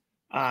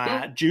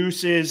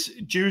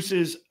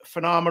 Juice's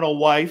phenomenal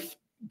wife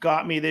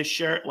got me this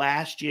shirt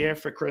last year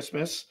for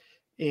Christmas.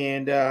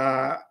 And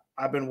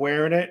I've been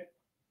wearing it,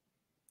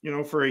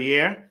 for a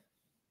year.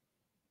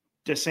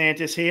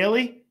 DeSantis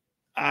Haley,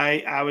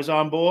 I was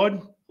on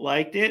board,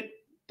 liked it,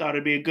 thought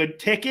it'd be a good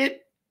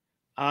ticket.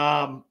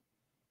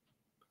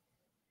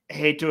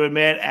 Hate to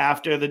admit,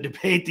 after the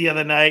debate the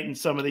other night and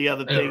some of the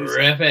other things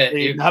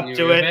leading up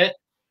to it,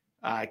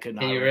 I could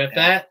not. Can you rip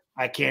that?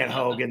 I can't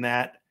Hogan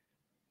that.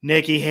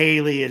 Nikki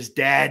Haley is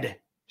dead.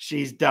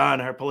 She's done.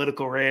 Her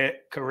political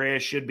career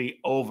should be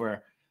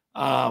over.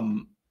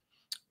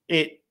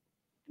 It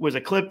was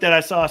a clip that I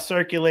saw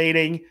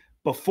circulating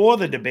before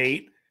the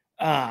debate,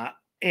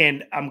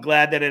 and I'm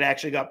glad that it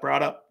actually got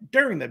brought up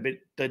during the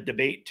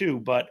debate too.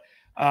 But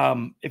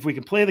if we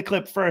can play the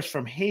clip first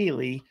from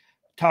Haley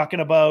talking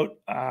about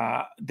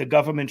the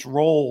government's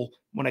role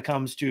when it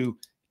comes to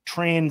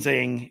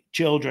transing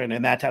children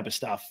and that type of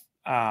stuff.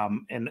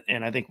 And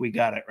I think we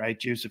got it right,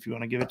 Juice, if you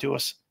want to give it to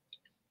us.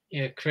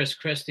 Yeah,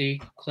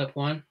 Christie, clip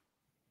 1.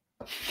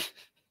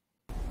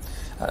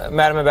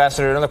 Madam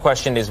Ambassador, another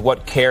question is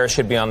what care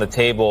should be on the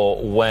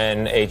table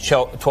when a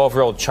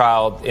 12-year-old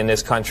child in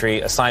this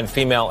country, assigned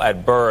female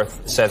at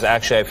birth, says,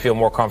 actually, I feel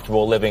more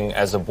comfortable living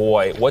as a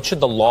boy. What should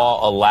the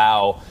law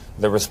allow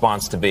the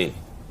response to be?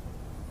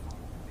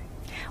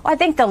 Well, I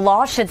think the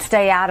law should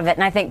stay out of it,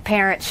 and I think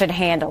parents should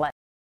handle it.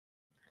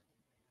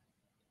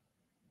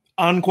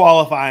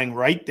 Unqualifying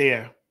right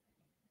there.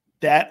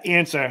 That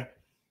answer,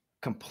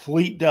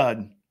 complete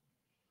dud.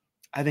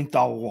 I think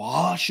the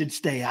law should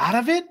stay out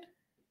of it.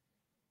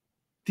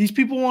 These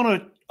people want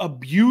to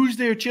abuse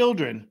their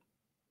children,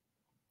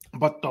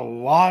 but the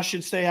law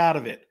should stay out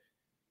of it.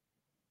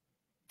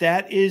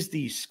 that is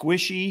the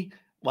squishy,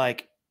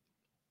 like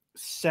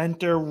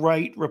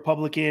center-right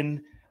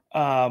Republican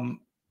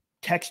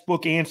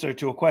textbook answer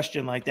to a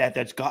question like that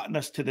that's gotten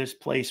us to this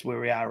place where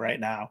we are right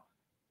now.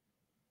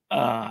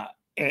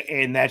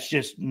 And that's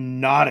just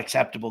not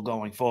acceptable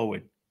going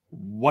forward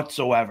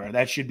whatsoever.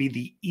 That should be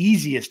the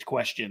easiest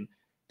question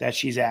that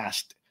she's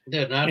asked.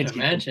 Dude, not to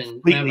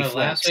mention, remember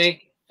last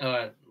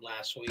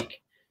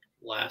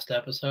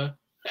episode,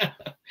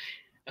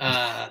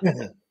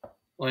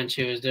 when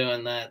she was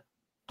doing that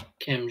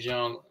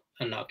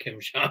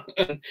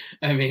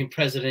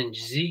President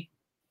Xi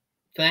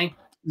thing?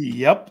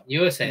 Yep.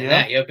 You were saying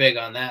that. You're big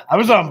on that. I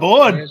was on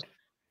board.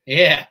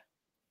 Yeah.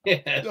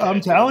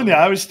 I'm telling you,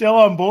 I was still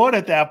on board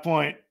at that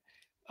point.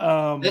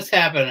 This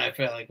happened, I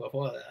feel like,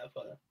 before that.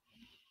 But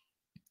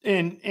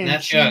and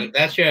that's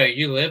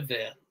you lived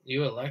there.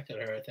 You elected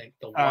her, I think.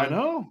 I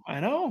know.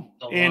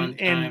 The one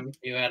time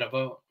you had a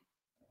vote.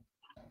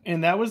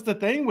 And that was the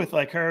thing with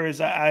like her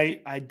is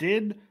I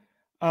did,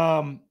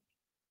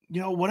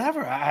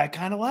 whatever. I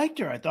kind of liked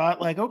her. I thought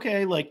like,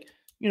 okay, like,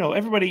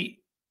 everybody,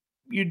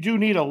 you do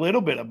need a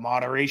little bit of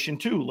moderation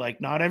too.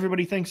 Like not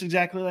everybody thinks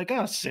exactly like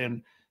us.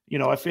 And,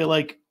 I feel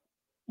like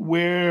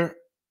we're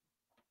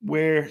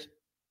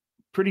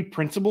pretty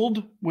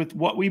principled with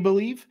what we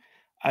believe.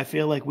 I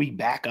feel like we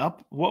back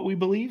up what we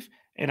believe.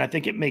 And I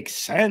think it makes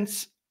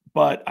sense,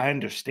 but I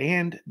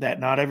understand that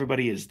not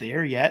everybody is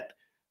there yet.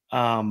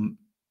 I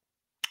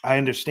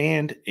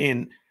understand.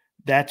 And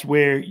that's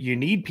where you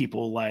need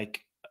people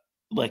like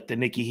the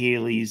Nikki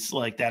Haley's,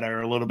 like that are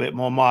a little bit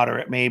more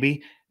moderate,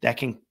 maybe that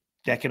can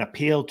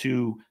appeal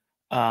to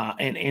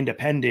an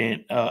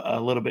independent, a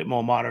little bit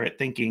more moderate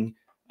thinking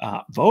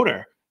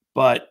voter.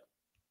 But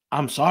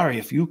I'm sorry,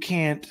 if you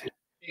can't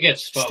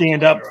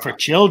stand up for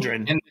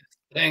children. In this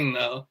thing,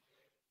 though.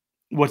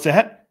 What's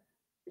that?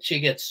 She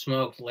gets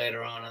smoked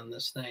later on in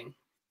this thing.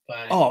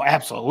 Oh,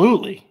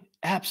 absolutely.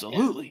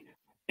 Absolutely.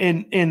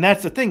 Yeah. And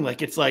that's the thing.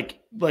 Like, it's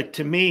like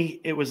to me,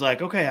 it was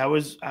like, okay,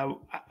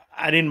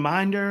 I didn't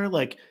mind her,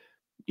 like,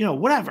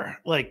 whatever,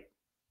 like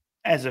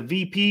as a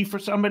VP for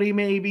somebody,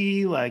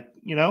 maybe like,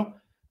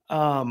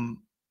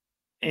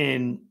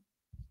 and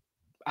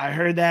I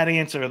heard that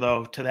answer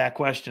though, to that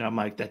question. I'm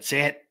like, that's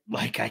it.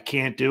 Like, I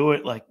can't do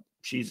it. Like,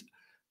 she's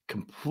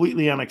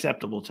completely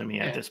unacceptable to me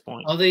at this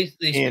point. All these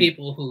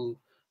people who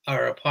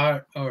are a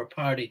part or a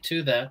party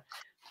to that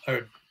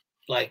are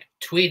like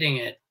tweeting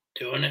it,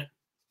 doing it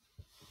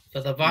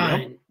for the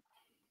Vine.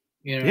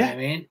 You know what I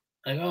mean?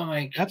 Like, oh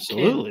my God,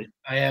 absolutely.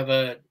 I have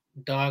a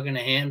dog in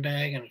a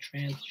handbag and a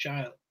trans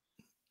child.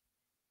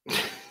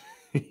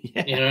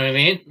 You know what I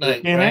mean?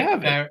 Like,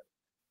 right?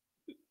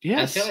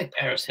 Yes. I feel like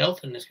Paris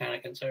Hilton is kind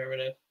of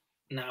conservative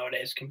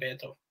nowadays compared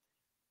to.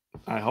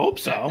 I hope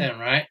so. Then,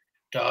 right?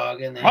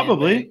 Dog in the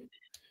probably. Handbag.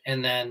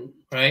 And then,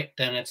 right?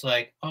 Then it's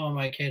like, oh,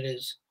 my kid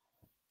is,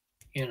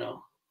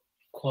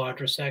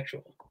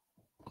 quadrisexual.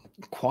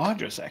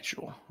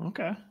 Quadrisexual.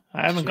 Okay.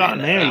 I haven't gotten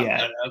there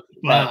yet.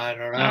 No, I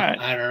don't know. Right.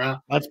 I don't know.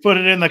 Let's put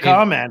it in the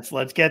comments.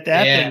 Let's get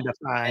that thing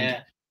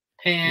defined.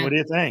 Yeah. What do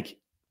you think?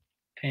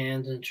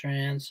 Pans and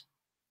trans.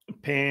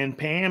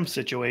 Pam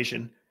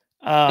situation.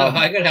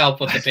 I could help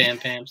with the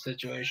Pam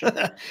situation.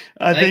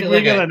 I think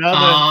we got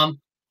another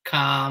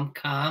calm.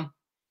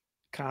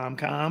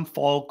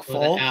 Folks.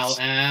 Folks.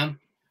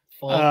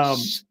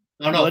 Folks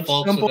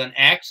with an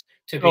X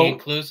to be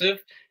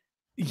inclusive.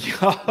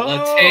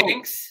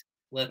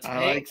 Let's I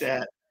like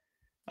that.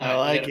 I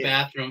like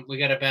it. We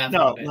got a bathroom.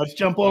 No, let's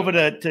jump over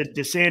to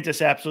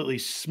DeSantis absolutely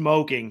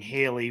smoking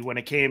Haley when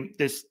it came.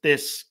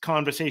 This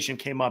conversation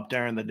came up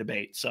during the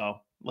debate. So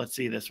let's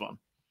see this one.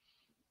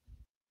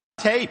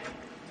 Tape.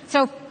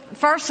 So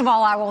first of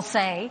all, I will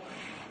say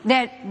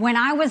that when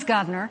I was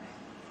governor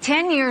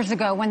 10 years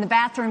ago, when the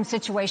bathroom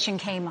situation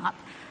came up,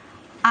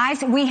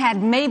 we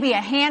had maybe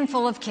a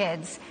handful of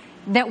kids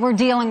that were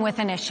dealing with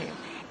an issue.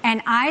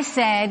 And I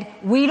said,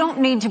 we don't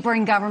need to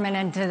bring government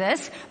into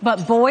this,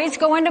 but boys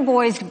go into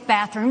boys'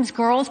 bathrooms,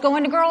 girls go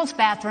into girls'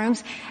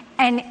 bathrooms,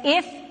 and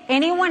if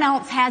anyone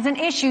else has an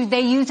issue,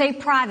 they use a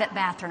private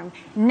bathroom.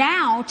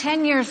 Now,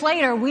 10 years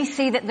later, we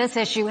see that this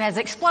issue has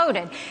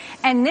exploded.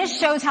 And this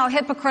shows how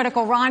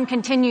hypocritical Ron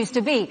continues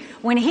to be.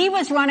 When he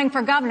was running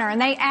for governor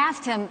and they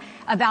asked him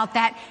about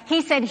that,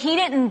 he said he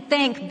didn't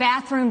think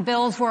bathroom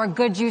bills were a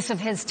good use of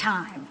his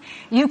time.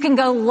 You can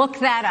go look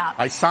that up.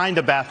 I signed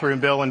a bathroom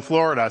bill in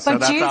Florida, so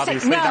that's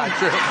obviously not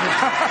true.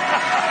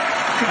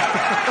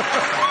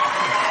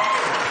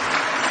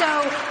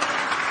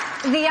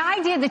 So the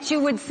idea that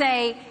you would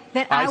say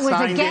that I was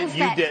against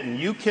that. You didn't.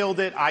 You killed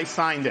it. I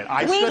signed it.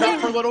 I stood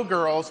up for little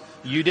girls.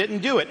 You didn't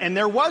do it. And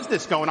there was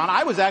this going on.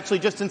 I was actually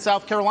just in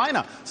South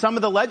Carolina. Some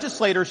of the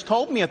legislators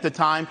told me at the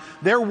time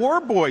there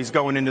were boys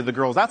going into the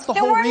girls. That's the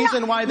whole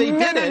reason why they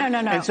did it. No.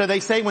 And so they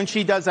say when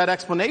she does that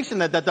explanation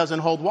that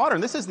doesn't hold water.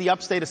 And this is the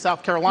upstate of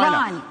South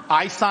Carolina. Ron,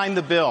 I signed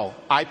the bill.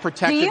 I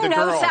protected the girls.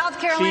 Do you know South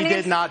Carolinians? She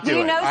did not do it. Do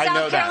you know I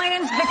know South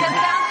Carolinians? Because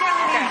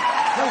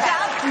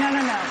South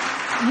Carolinians. No.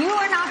 You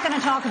are not going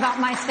to talk about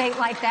my state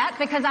like that,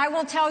 because I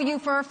will tell you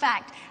for a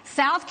fact,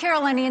 South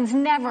Carolinians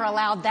never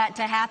allowed that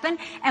to happen,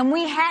 and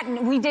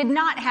we did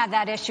not have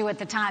that issue at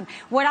the time.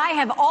 What I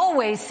have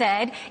always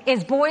said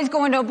is boys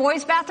go into a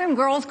boys' bathroom,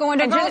 girls go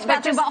into a girls'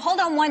 bathroom. But hold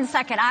on one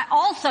second. I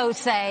also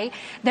say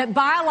that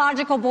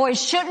biological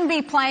boys shouldn't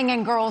be playing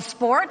in girls'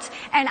 sports,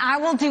 and I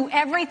will do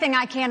everything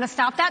I can to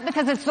stop that,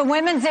 because it's the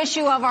women's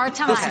issue of our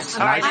time.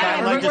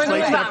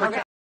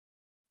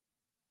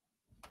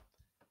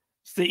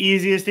 It's the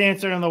easiest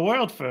answer in the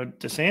world for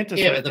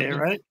DeSantis right there,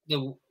 right?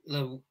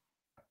 The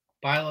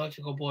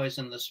biological boys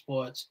in the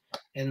sports,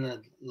 in the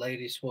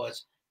lady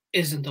sports,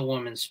 isn't the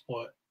women's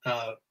sport.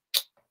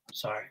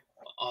 Sorry,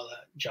 all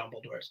that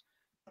jumbled words.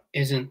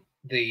 Isn't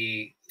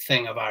the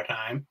thing of our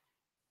time.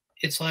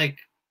 It's like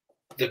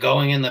the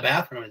going in the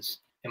bathroom is,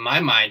 in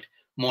my mind,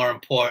 more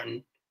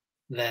important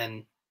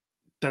than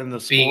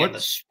the being in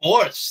the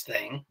sports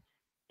thing.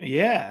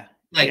 Yeah.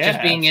 Like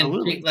just being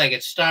absolutely. in, like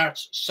it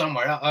starts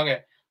somewhere else.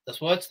 Okay. The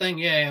sports thing,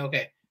 yeah,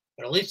 okay.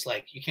 But at least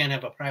like you can't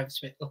have a private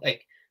space.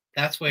 Like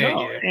that's where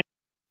you're.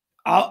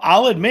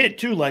 I'll admit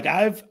too, like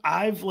I've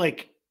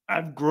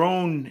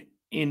grown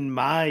in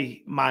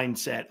my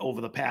mindset over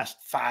the past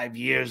 5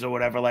 years or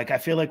whatever. Like I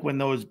feel like when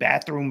those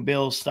bathroom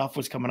bill stuff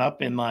was coming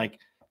up in like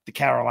the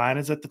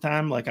Carolinas at the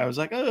time, like I was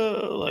like,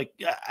 oh, like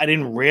I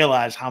didn't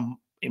realize how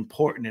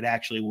important it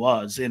actually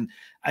was. And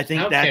I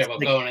think don't that's care about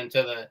going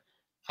into the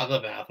other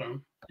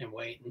bathroom and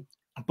waiting.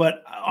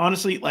 But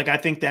honestly, like I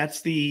think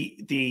that's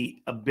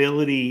the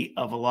ability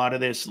of a lot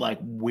of this like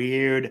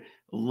weird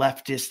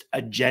leftist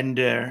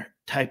agenda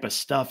type of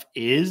stuff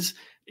is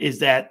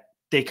that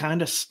they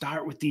kind of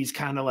start with these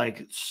kind of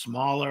like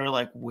smaller,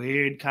 like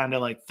weird kind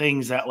of like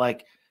things that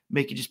like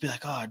make you just be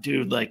like, oh,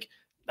 dude, like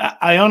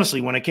I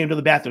honestly, when it came to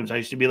the bathrooms, I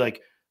used to be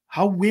like,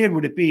 how weird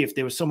would it be if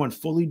there was someone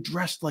fully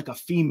dressed like a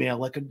female,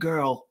 like a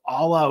girl,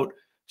 all out,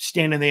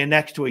 standing there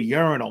next to a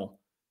urinal,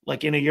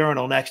 like in a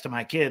urinal next to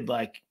my kid,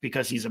 like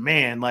because he's a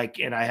man, like,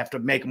 and I have to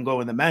make him go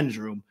in the men's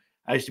room.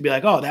 I used to be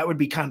like, oh, that would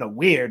be kind of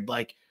weird.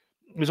 Like,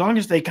 as long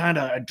as they kind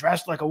of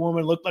dressed like a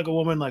woman, looked like a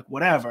woman, like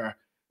whatever.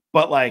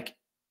 But like,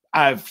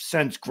 I've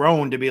since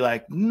grown to be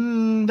like,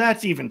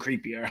 that's even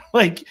creepier.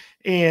 Like,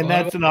 and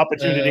that's an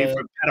opportunity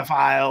for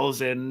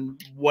pedophiles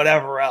and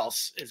whatever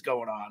else is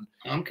going on.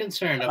 I'm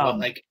concerned about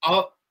like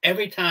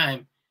every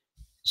time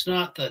it's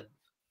not the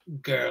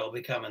girl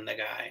becoming the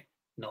guy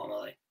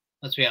normally.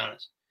 Let's be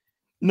honest.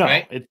 No,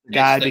 right? It's the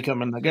guy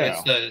becoming the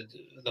girl.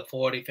 It's the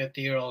 40,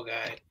 50-year-old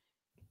guy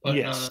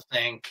putting on Yes. the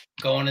thing,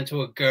 going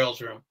into a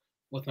girl's room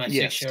with my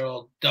Yes.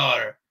 6-year-old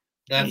daughter.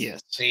 That's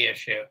Yes. the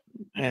issue.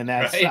 And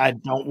that's Right? I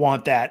don't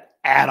want that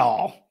at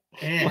all.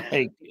 Yeah.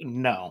 Like,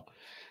 no.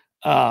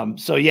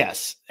 So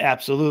yes,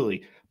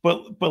 absolutely.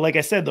 But like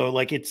I said though,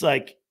 like it's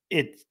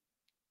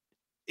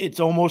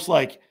almost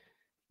like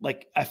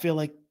I feel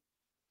like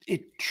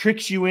it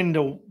tricks you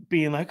into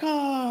being like,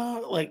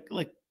 oh,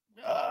 like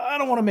I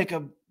don't want to make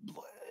a.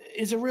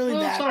 Is it really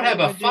Well, that? let's not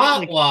have a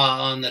fatwa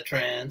on the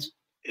trans.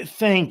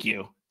 Thank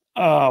you.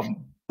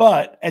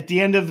 But at the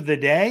end of the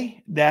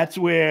day, that's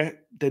where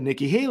the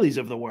Nikki Haleys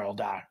of the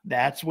world are.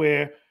 That's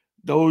where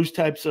those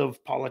types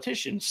of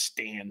politicians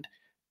stand.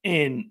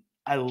 And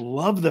I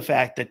love the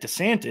fact that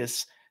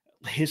DeSantis,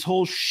 his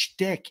whole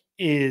shtick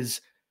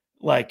is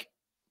like,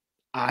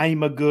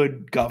 I'm a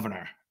good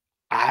governor.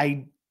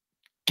 I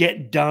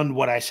get done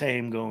what I say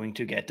I'm going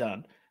to get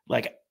done.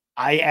 Like,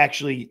 I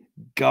actually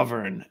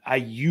govern. I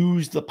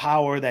use the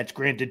power that's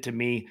granted to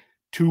me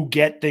to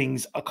get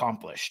things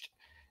accomplished.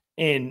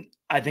 And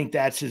I think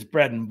that's his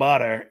bread and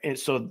butter. And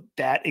so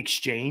that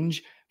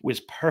exchange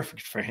was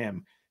perfect for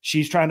him.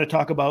 She's trying to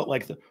talk about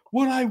like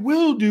what I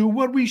will do,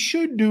 what we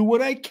should do,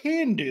 what I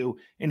can do.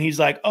 And he's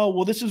like, oh,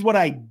 well, this is what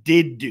I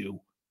did do.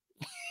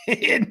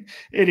 and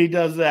he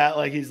does that.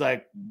 Like, he's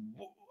like,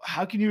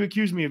 how can you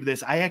accuse me of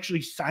this? I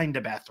actually signed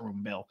a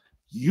bathroom bill.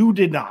 You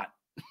did not.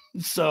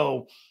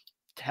 So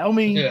tell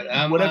me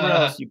whatever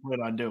else you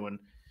plan on doing.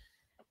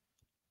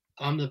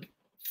 I'm the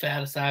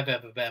fattest I've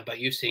ever been, but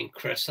you've seen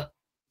Chris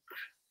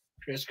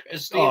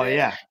Christie. Oh,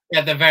 yeah.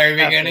 At the very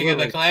beginning of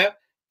the clip.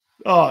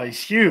 Oh,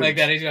 he's huge. Like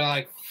that, he's gonna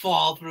like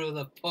fall through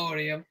the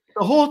podium.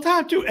 The whole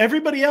time, too.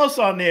 Everybody else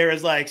on there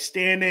is like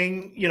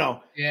standing,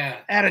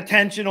 at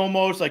attention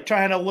almost, like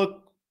trying to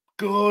look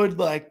good.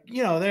 Like,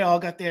 they all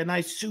got their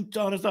nice suits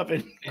on and stuff.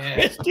 And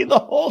Christie the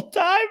whole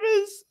time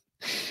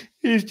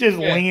he's just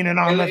leaning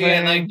on the thing.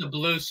 Yeah, like the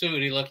blue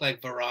suit. He looked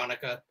like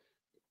Veronica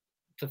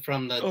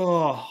from the.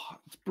 Oh,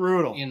 it's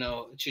brutal.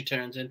 She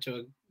turns into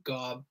a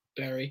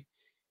gobberry.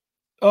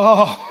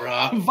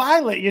 Oh,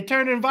 Violet. You're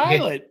turning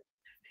Violet.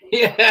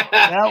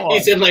 Yeah.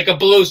 He's in like a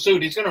blue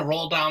suit. He's going to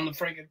roll down the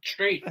freaking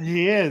street.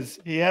 He is.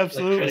 He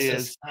absolutely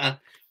is.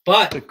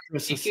 But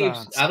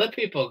other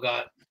people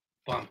got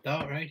bumped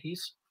out, right?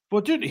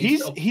 Well, dude,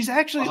 he's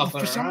actually,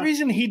 for some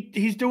reason,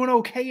 he's doing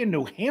okay in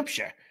New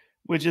Hampshire,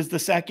 which is the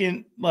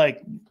second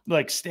like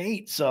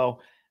state. So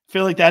I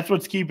feel like that's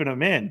what's keeping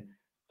him in.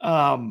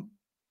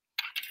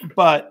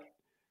 But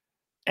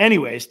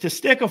anyways, to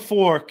stick a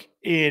fork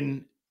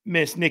in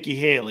Miss Nikki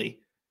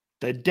Haley,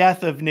 the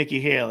death of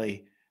Nikki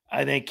Haley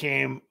I think,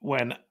 came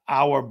when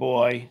our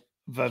boy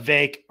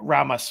Vivek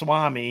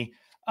Ramaswamy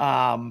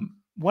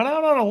went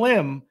out on a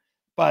limb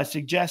by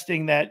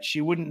suggesting that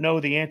she wouldn't know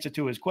the answer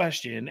to his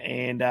question,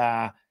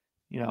 and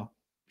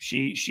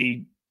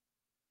she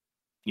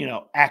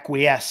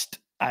acquiesced,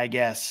 I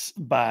guess,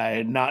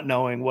 by not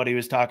knowing what he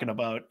was talking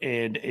about,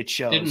 and it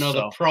shows. Didn't know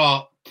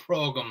the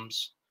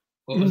programs.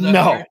 What was that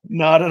No, word?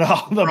 not at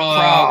all. The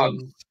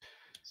progs.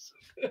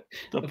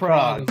 The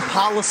prog.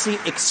 Policy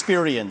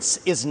experience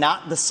is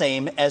not the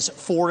same as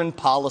foreign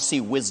policy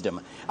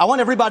wisdom. I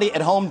want everybody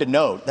at home to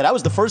note that I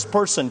was the first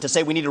person to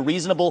say we need a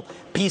reasonable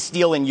peace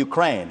deal in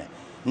Ukraine.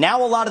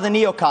 Now a lot of the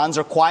neocons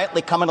are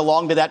quietly coming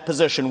along to that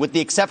position, with the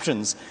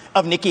exceptions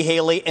of Nikki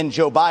Haley and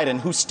Joe Biden,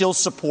 who still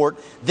support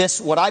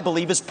this, what I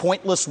believe is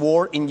pointless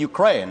war in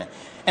Ukraine.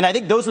 And I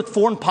think those with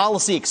foreign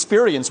policy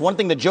experience, one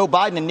thing that Joe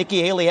Biden and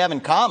Nikki Haley have in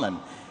common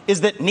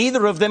is that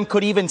neither of them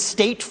could even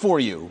state for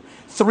you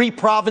 3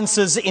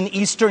 provinces in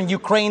eastern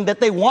Ukraine that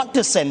they want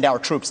to send our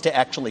troops to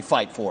actually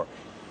fight for.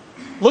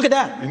 Look at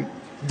that.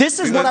 This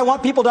is what I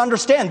want people to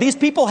understand. These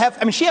people have,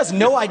 I mean, she has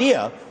no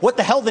idea what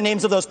the hell the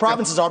names of those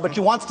provinces are, but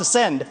she wants to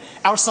send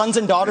our sons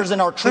and daughters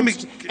and our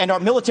troops and our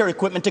military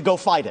equipment to go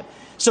fight it.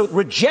 So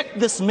reject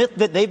this myth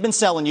that they've been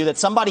selling you, that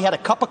somebody had a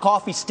cup of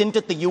coffee stint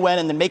at the UN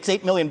and then makes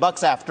 $8 million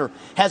after,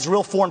 has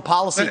real foreign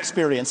policy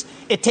experience.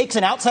 It takes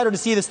an outsider to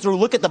see this through.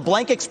 Look at the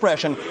blank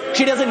expression.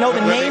 She doesn't know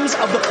the names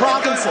of the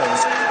provinces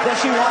that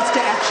she wants to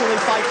actually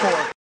fight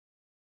for.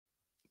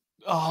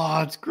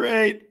 Oh, it's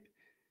great.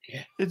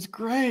 Yeah. It's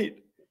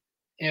great.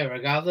 Yeah,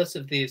 regardless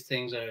if these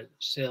things are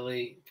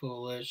silly,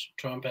 foolish,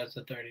 Trump has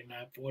a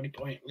 39-40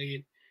 point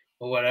lead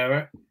or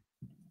whatever,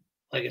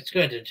 like, it's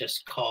good to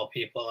just call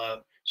people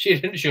out. She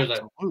was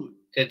like,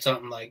 did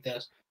something like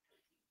this.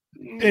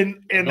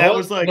 And that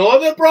was like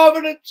Northern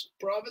provinces.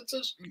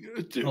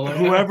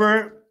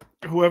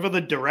 Whoever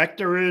the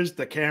director is,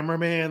 the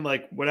cameraman,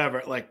 like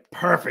whatever, like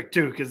perfect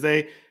too, because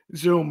they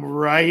zoom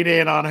right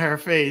in on her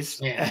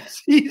face as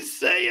he's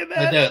saying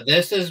that. But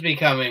this is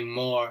becoming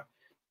more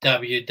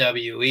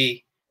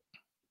WWE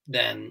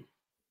than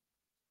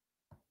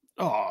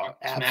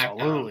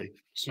absolutely.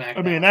 SmackDown.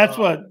 I mean, that's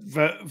what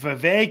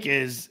Vivek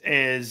is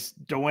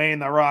Dwayne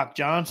The Rock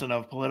Johnson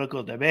of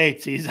political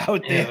debates. He's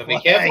out there. But be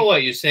careful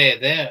what you say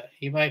there.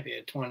 He might be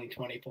a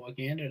 2024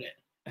 candidate.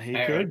 He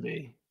could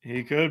be.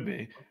 He could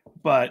be.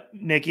 But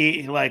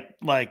Nikki, like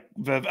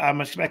I'm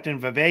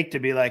expecting Vivek to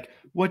be like,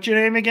 "What's your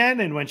name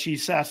again?" And when she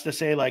starts to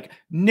say like,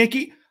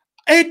 "Nikki,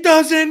 it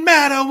doesn't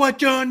matter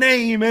what your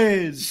name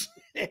is,"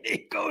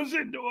 it goes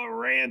into a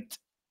rant.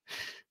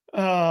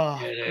 Oh,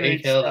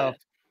 great stuff.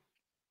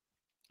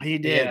 He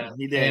did. Yeah,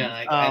 he did. Yeah,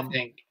 I don't know.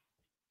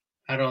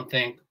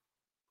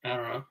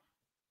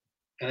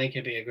 I think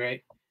it'd be a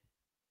great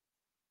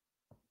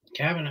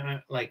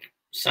cabinet, like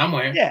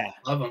somewhere. Yeah,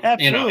 love him.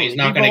 absolutely. He's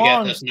not going to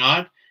get this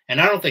nod,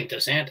 and I don't think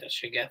DeSantis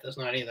should get this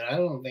nod either. I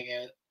don't think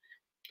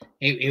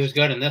he was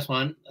good in this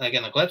one, like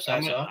in the clips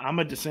I saw. I'm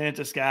a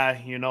DeSantis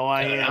guy. You know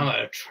I am. I'm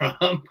a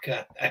Trump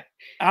guy.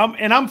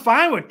 And I'm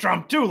fine with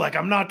Trump too. Like,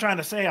 I'm not trying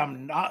to say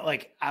I'm not,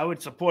 like, I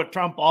would support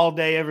Trump all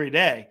day, every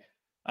day.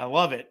 I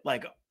love it.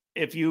 Like,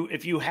 if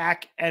you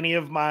hack any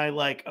of my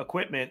like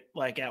equipment,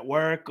 like at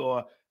work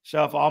or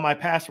stuff, all my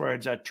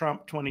passwords are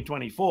Trump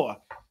 2024.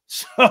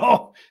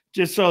 So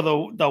just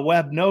so the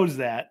web knows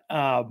that.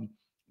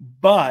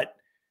 But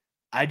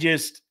I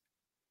just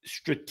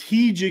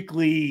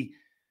strategically,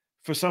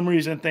 for some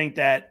reason, think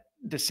that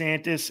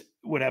DeSantis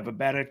would have a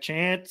better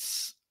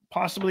chance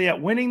possibly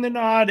at winning the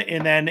nod.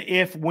 And then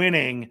if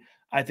winning,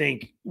 I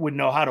think would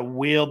know how to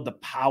wield the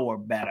power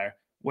better.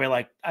 Where,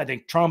 like, I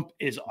think Trump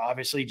is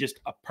obviously just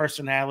a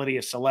personality,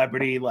 a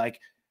celebrity,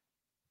 like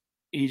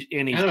he's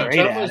great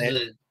at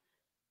it.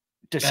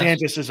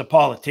 DeSantis is a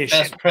politician.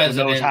 Best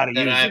president who knows how to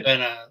that use I've it.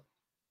 been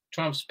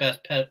Trump's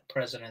best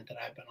president that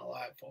I've been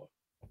alive for.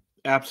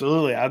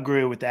 Absolutely. I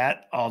agree with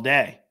that all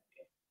day.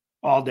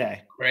 All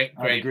day. Great.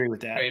 I agree with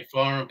that. Great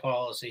foreign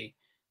policy.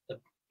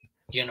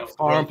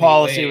 Foreign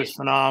policy was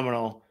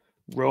phenomenal.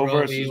 Roe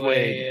versus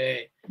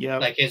Wade. Yeah.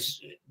 Like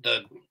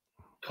the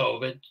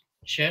COVID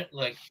shit,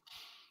 like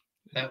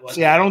that was.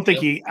 See, I don't think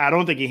he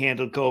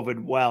handled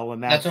COVID well,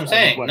 and that's what I'm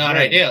saying. Not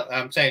ideal.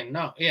 I'm saying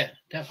no. Yeah,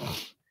 definitely.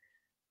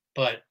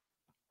 But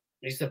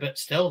he's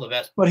still the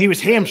best. But he was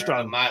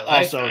hamstrung in my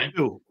also lifetime.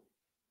 too.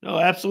 No,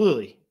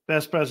 absolutely,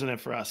 best president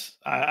for us.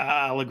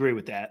 I'll agree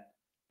with that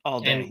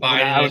all day. And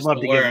Biden is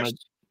the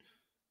worst.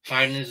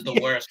 Biden is the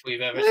worst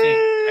we've ever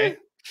seen. Right?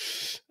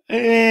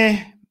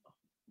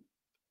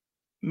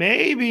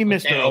 Maybe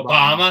Mr.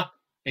 Obama.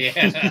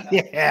 Yeah.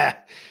 Yeah.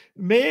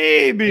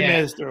 Maybe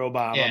Mr.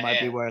 Obama might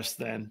be worse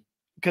then,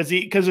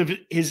 because of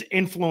his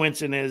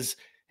influence and his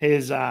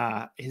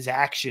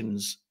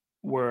actions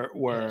were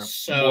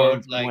so more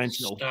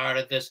influential. Like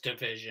started this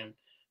division.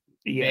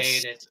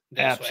 Yes, made it this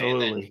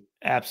absolutely, way,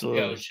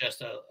 absolutely. It was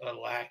just a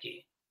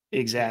lackey.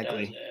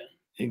 Exactly.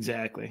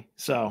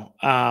 So,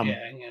 all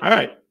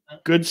right,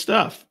 good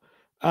stuff.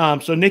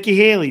 So Nikki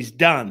Haley's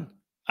done.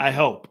 I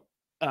hope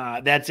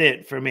that's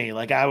it for me.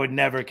 Like, I would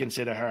never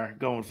consider her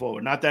going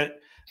forward. Not that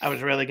I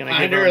was really going to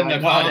Find give her her in my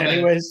the wad comments,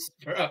 anyways.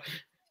 bro.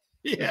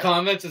 Yeah. The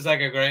comments is like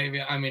a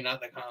graveyard. I mean,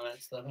 not the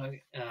comments.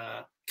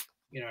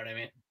 You know what I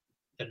mean?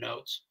 The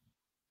notes.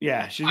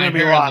 Yeah, she's going to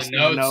be Find her in lost in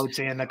the notes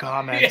and the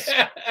comments.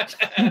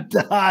 Yeah.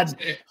 Todd,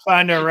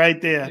 find her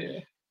right there. Yeah.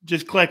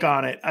 Just click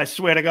on it. I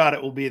swear to God,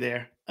 it will be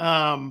there.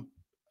 All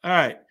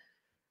right.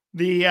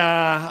 The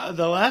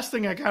last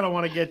thing I kind of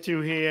want to get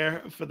to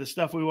here for the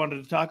stuff we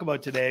wanted to talk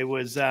about today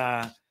was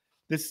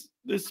this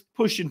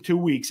pushing 2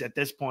 weeks at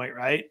this point,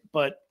 right?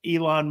 But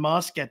Elon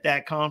Musk at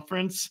that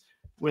conference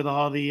with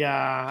all the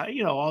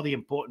all the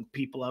important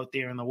people out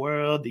there in the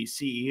world, these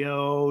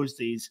CEOs,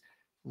 these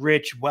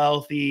rich,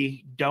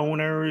 wealthy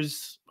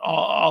donors,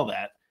 all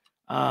that.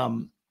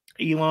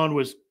 Elon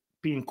was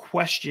being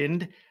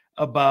questioned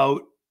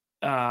about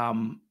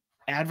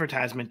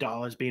advertisement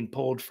dollars being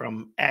pulled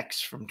from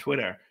X, from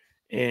Twitter,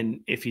 and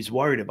if he's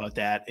worried about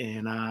that.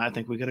 And I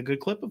think we got a good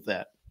clip of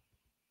that.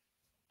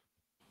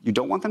 You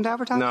don't want them to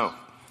advertise? No.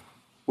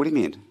 What do you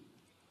mean?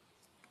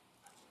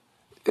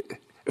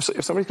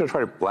 If somebody's going to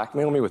try to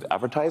blackmail me with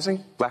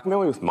advertising,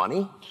 blackmail me with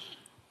money,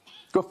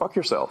 go fuck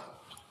yourself.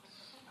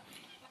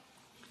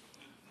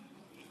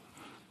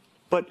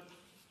 But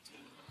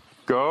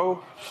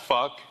go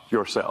fuck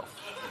yourself.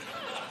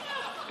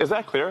 Is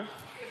that clear?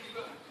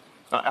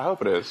 I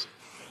hope it is.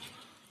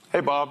 Hey,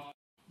 Bob.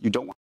 You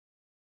don't want...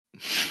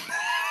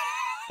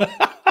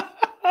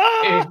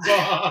 Hey,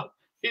 Bob.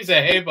 He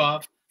said, hey,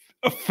 Bob.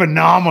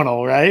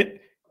 Phenomenal, right?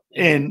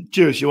 And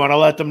Juice, you want to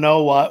let them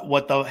know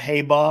what the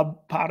 "Hey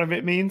Bob" part of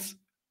it means?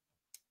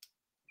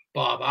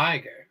 Bob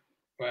Iger,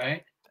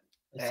 right?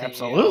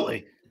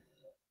 Absolutely.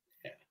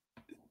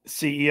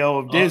 CEO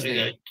of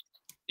Disney.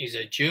 He's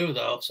a Jew,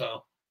 though,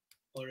 so.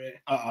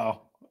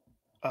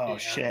 Oh,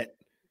 shit.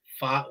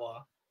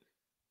 Fatwa.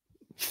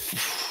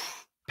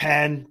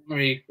 Penn,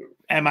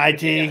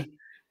 M.I.T. Yeah.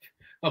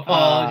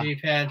 Apology,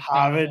 Penn.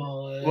 Harvard.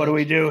 What do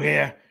we do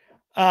here?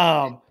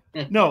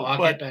 No, walk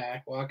it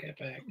back.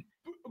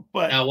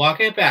 But now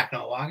walk it back.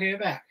 No, walk it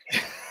back.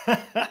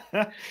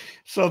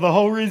 So the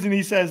whole reason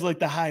he says like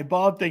the "Hi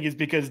Bob" thing is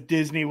because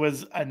Disney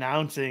was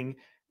announcing,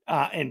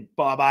 and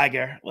Bob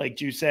Iger, like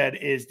you said,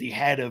 is the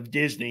head of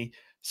Disney.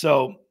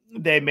 So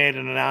they made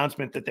an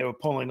announcement that they were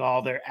pulling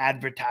all their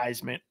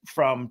advertisement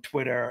from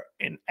Twitter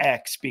and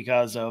X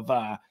because of,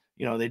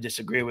 they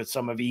disagree with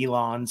some of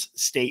Elon's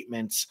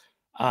statements,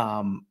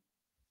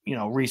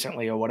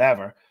 recently or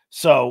whatever.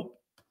 So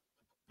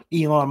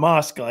Elon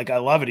Musk, like, I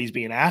love it. He's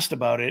being asked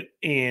about it.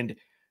 And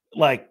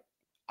like,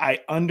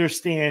 I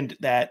understand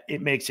that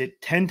it makes it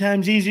 10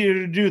 times easier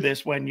to do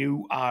this when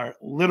you are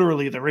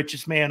literally the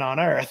richest man on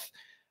earth.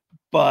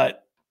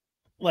 But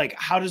like,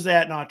 how does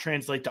that not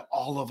translate to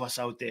all of us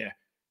out there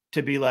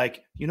to be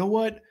like, you know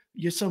what?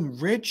 You're some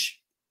rich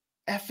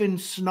effing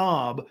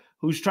snob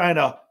who's trying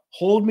to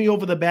hold me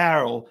over the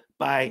barrel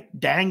by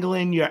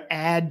dangling your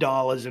ad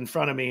dollars in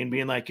front of me and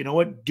being like, you know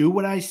what? Do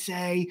what I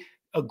say,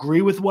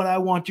 agree with what I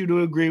want you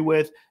to agree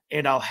with,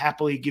 and I'll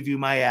happily give you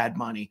my ad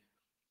money.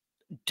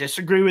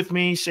 Disagree with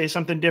me, say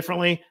something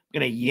differently, I'm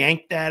going to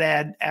yank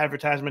that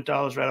advertisement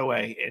dollars right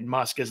away. And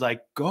Musk is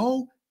like,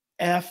 go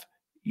F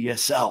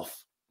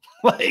yourself.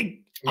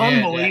 Like,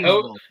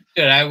 unbelievable.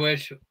 Dude, I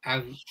wish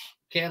I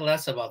care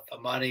less about the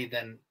money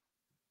than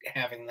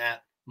having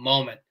that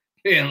moment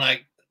being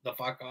like the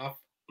fuck off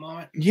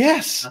moment.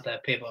 Yes. Not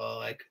that people are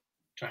like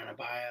trying to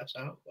buy us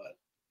out, but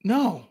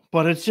no,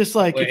 but it's just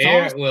like, we're it's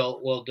here. awesome.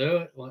 We'll do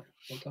it. We'll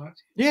talk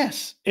to you.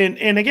 Yes.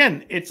 And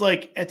again, it's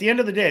like at the end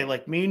of the day,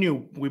 like me and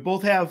you, we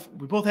both have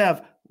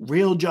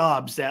real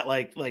jobs that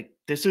like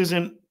this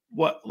isn't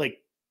what, like,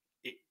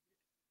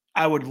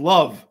 I would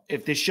love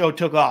if this show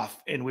took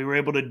off and we were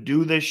able to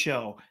do this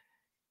show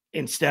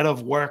instead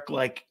of work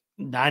like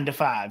 9 to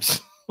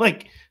 5s.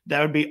 Like, that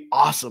would be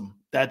awesome.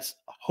 That's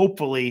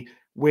hopefully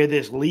where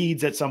this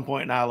leads at some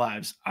point in our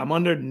lives. I'm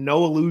under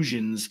no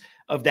illusions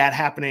of that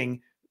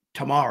happening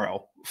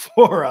tomorrow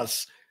for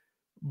us.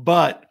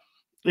 But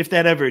if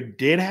that ever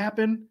did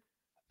happen,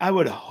 I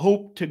would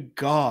hope to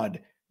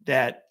God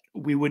that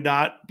we would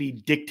not be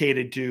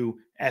dictated to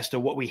as to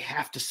what we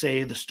have to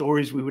say, the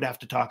stories we would have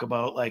to talk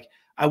about. Like,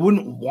 I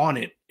wouldn't want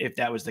it if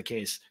that was the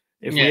case.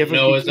 If we ever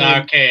Noah's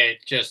Arcade,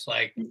 just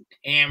like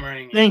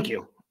hammering. Thank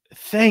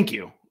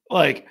you.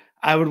 Like,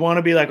 I would want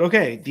to be like,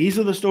 okay, these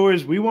are the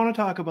stories we want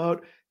to talk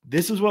about.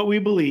 This is what we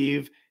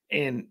believe,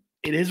 and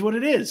it is what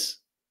it is.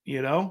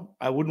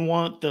 I wouldn't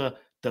want the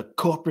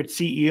corporate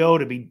CEO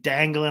to be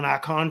dangling our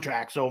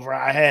contracts over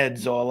our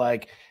heads or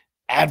like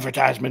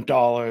advertisement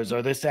dollars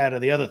or this, that, or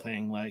the other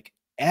thing. Like,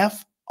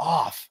 F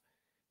off.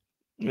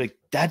 Like,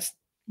 that's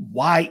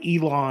why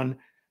Elon,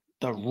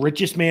 the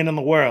richest man in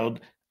the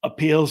world,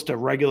 appeals to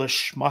regular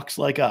schmucks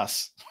like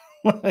us.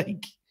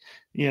 Like,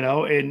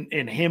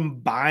 and him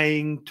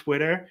buying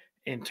Twitter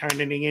and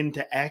turning it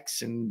into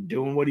X and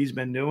doing what he's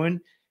been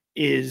doing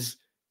is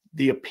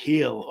the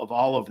appeal of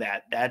all of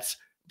that. That's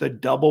the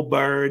double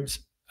birds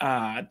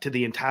to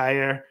the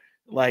entire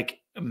like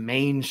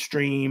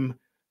mainstream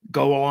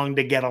go along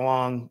to get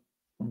along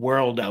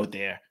world out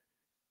there.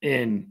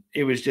 And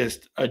it was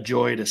just a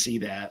joy to see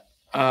that.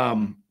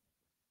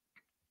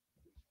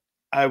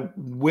 I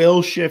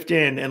will shift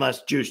in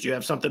unless Juice, do you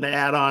have something to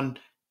add on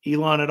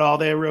Elon at all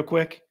there real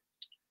quick?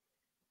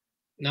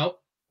 Nope.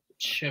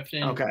 Shift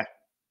in. Okay.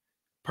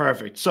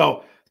 Perfect.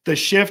 So the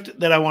shift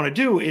that I want to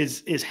do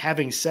is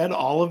having said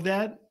all of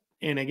that.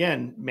 And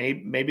again,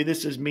 maybe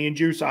this is me and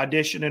Juice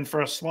auditioning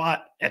for a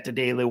slot at the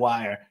Daily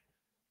Wire.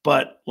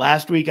 But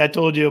last week I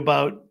told you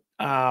about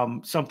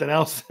something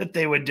else that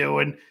they were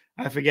doing.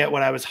 I forget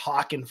what I was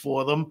hawking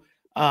for them.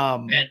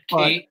 Bent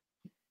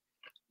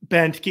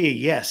key.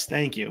 Yes.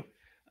 Thank you.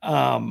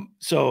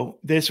 So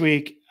this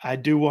week I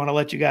do want to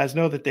let you guys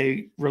know that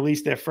they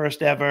released their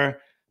first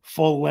ever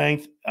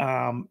full-length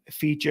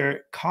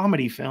feature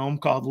comedy film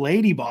called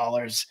Lady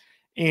Ballers.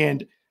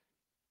 And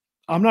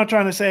I'm not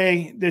trying to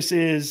say this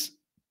is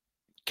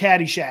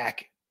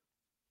Caddyshack,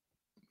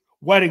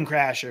 Wedding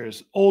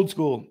Crashers, Old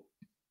School.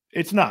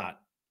 It's not.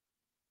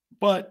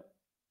 But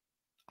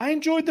I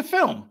enjoyed the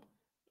film.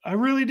 I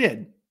really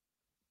did.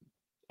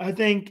 I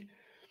think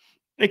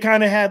it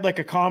kind of had like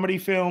a comedy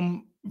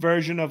film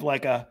version of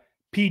like a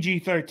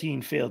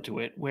PG-13 feel to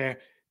it, where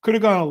could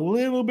have gone a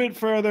little bit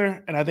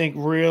further, and I think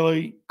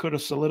really could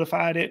have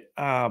solidified it.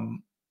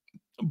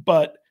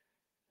 But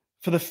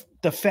for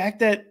the fact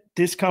that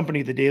this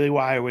company, the Daily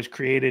Wire, was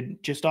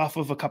created just off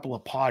of a couple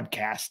of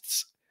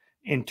podcasts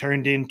and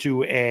turned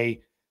into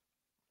a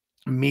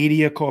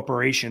media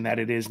corporation that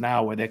it is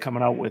now, where they're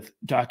coming out with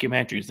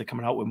documentaries, they're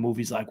coming out with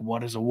movies like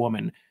What is a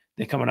Woman,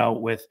 they're coming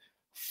out with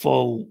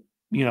full,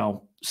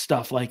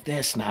 stuff like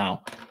this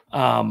now.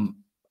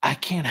 I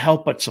can't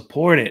help but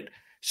support it.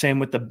 Same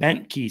with the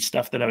Bent Key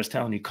stuff that I was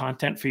telling you,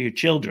 content for your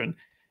children.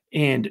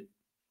 And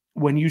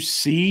when you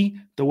see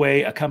the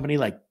way a company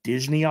like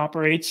Disney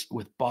operates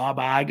with Bob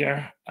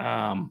Iger,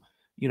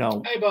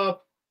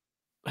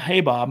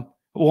 hey Bob,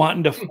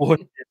 wanting to force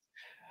it,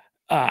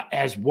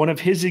 as one of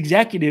his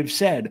executives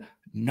said,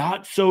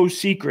 not so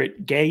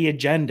secret gay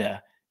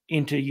agenda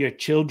into your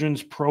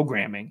children's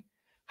programming.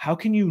 How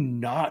can you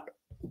not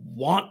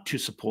want to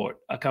support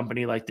a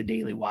company like the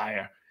Daily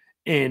Wire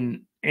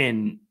and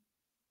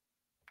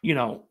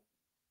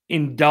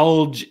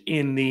indulge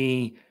in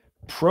the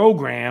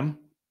program?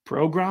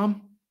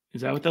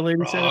 Is that what the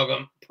lady said?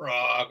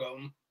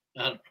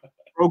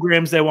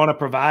 Programs they want to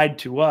provide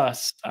to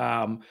us.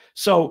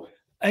 So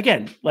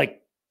again,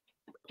 like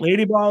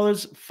Lady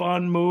Ballers,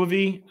 fun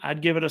movie.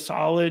 I'd give it a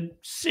solid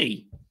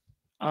C.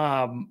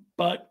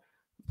 But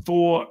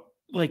for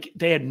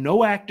they had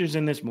no actors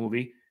in this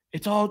movie.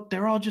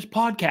 They're all just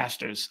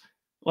podcasters,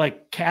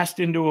 like cast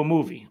into a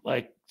movie.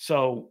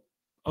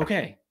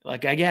 Okay, I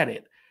get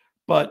it.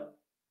 But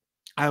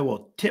I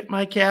will tip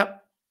my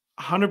cap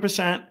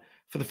 100%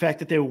 for the fact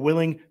that they're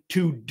willing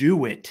to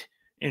do it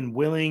and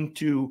willing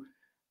to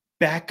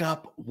back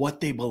up what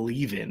they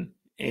believe in.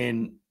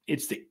 And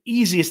it's the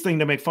easiest thing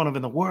to make fun of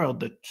in the world,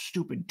 the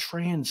stupid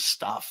trans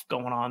stuff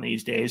going on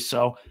these days.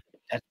 So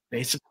that's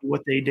basically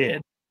what they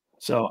did.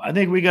 So I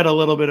think we got a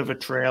little bit of a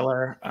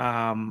trailer,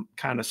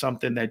 kind of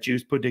something that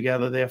Juice put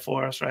together there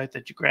for us, right?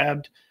 That you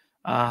grabbed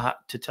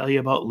to tell you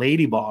about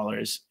Lady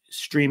Ballers,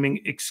 streaming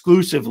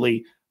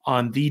exclusively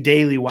on the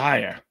Daily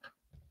Wire.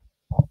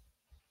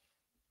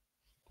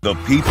 The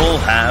people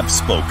have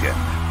spoken.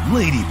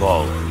 Lady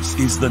Ballers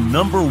is the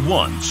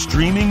 #1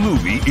 streaming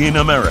movie in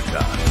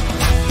America.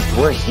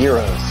 We're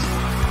heroes.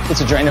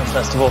 It's a Drano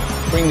festival.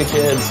 Bring the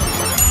kids.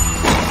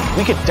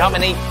 We could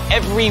dominate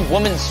every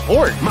woman's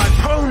sport. My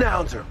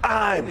pronouns are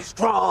I'm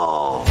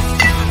strong.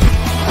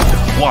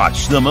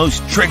 Watch the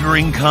most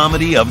triggering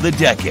comedy of the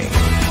decade.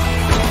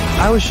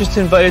 I was just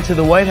invited to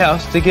the White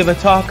House to give a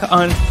talk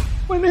on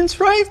women's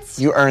rights.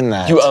 You earned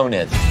that. You own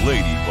it.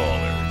 Lady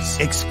Ballers,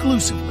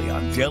 exclusively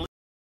on Daily.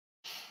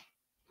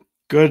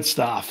 Good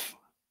stuff.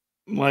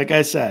 Like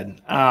I said,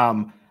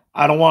 I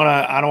don't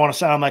want to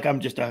sound like I'm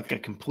just a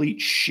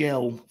complete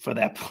shill for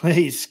that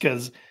place,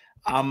 because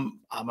I'm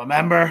a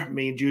member.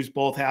 Me and Juice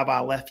both have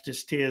our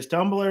leftist tears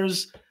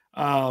tumblers.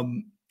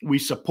 We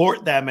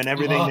support them in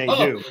everything they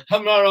do.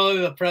 I'm not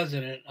only the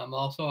president, I'm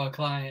also a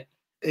client.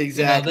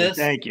 Exactly.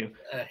 Thank you.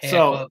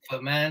 So,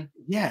 for men.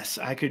 Yes,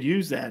 I could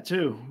use that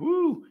too.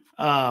 Woo.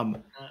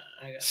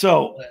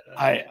 So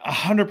I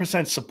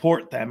 100%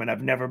 support them, and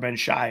I've never been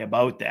shy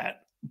about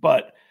that.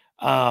 But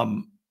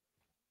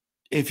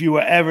if you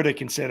were ever to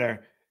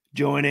consider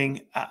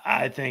joining,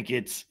 I think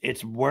it's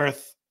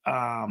worth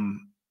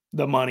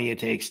the money it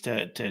takes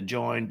to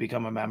join,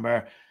 become a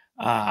member.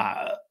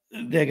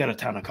 They got a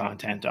ton of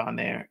content on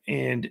there,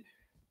 and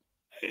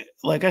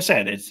like I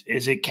said,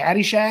 is it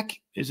Caddyshack?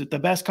 Is it the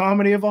best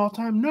comedy of all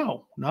time?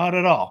 No, not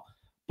at all.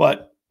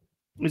 But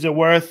is it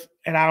worth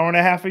an hour and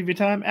a half of your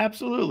time?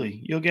 Absolutely.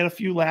 You'll get a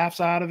few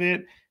laughs out of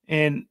it,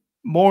 and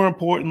more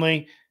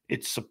importantly,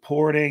 it's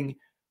supporting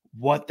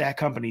what that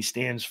company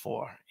stands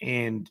for.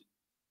 And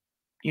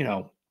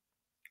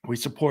we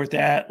support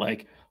that.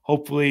 Like,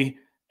 hopefully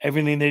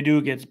everything they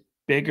do gets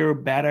bigger,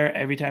 better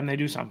every time they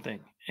do something.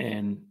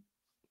 And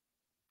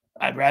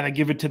I'd rather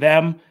give it to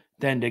them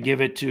than to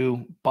give it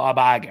to Bob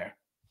Iger.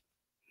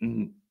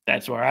 And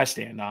that's where I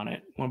stand on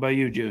it. What about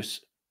you,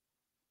 Juice?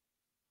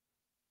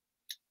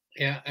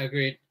 Yeah,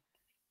 agreed.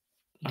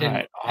 All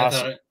right, I awesome.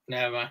 thought it.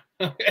 Never mind.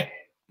 Okay.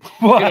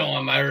 What? You don't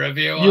want my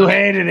review. You on it.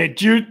 hated it.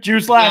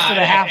 Juice lasted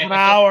a half an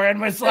hour and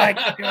was like,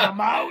 "Dude,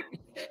 I'm out."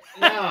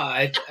 No,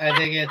 I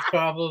think it's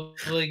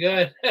probably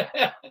good.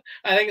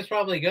 I think it's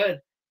probably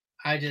good.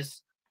 I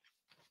just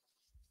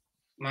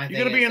You're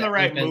gonna be in the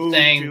right mood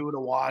to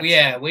watch.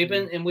 Yeah, we've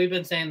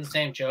been saying the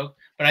same joke,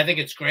 but I think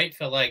it's great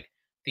for like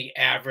the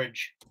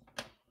average,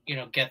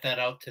 get that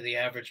out to the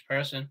average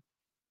person.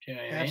 Do you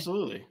know what I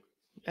mean?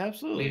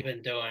 Absolutely. We've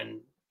been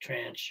doing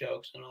trans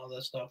jokes and all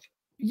this stuff.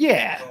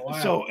 Yeah. For a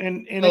while. So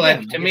and But like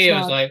again, to me, it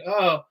was like,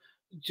 oh,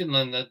 and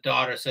then the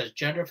daughter says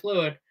gender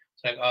fluid.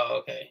 It's like, oh,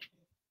 okay.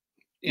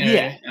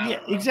 Yeah,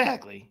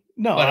 exactly.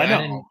 No, But I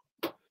know.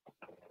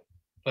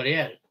 But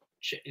yeah,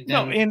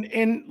 No,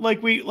 and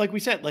like we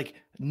said, like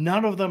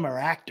none of them are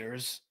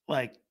actors.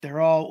 Like they're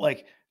all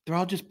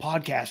just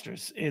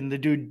podcasters. And the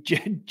dude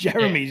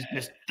Jeremy's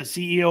just the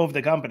CEO of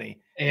the company.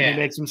 And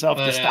he makes himself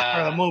the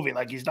star of the movie.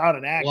 Like he's not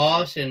an actor.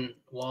 Walsh and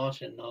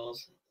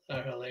Knowles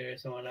are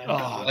hilarious. And when I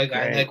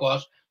like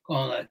Walsh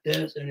going like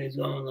this, and he's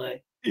going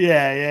like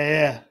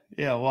yeah.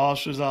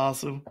 Walsh was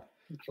awesome.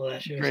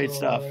 Great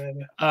stuff. So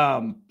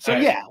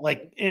right. yeah,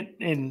 like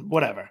in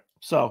whatever.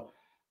 So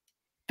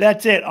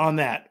that's it on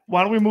that.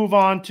 Why don't we move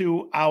on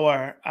to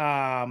our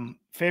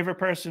favorite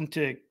person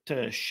to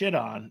shit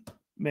on,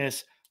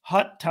 Miss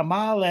Hot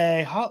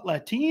Tamale, Hot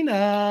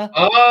Latina.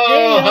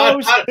 Oh,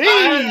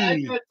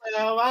 AOC.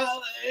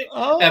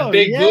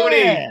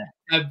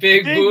 A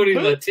big booty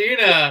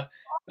Latina.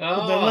 The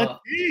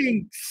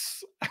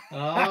Latinx.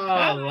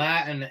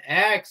 Latin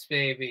X,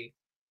 baby.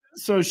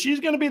 So she's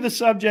going to be the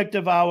subject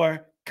of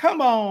our Come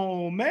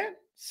On, Man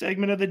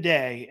segment of the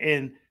day.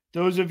 And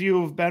those of you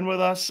who've been with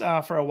us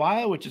for a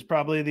while, which is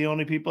probably the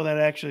only people that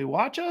actually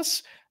watch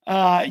us,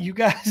 you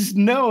guys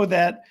know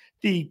that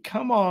the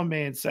Come On,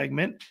 Man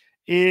segment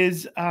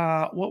is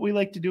what we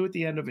like to do at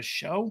the end of a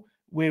show,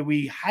 where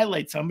we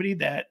highlight somebody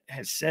that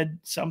has said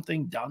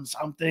something, done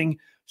something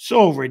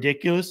so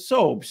ridiculous,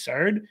 so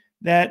absurd,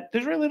 that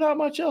there's really not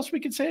much else we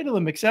can say to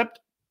them except,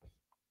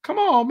 come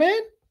on, man.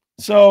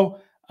 So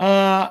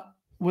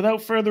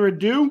without further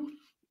ado,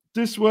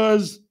 this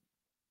was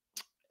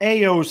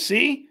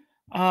AOC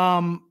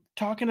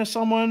talking to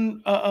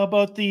someone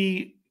about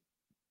the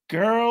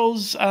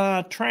girls,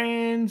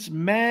 trans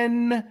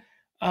men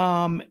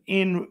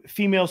in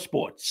female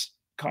sports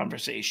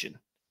conversation.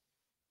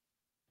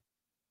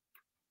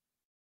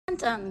 I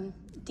spent a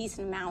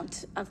decent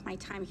amount of my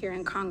time here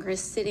in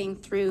Congress sitting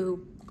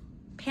through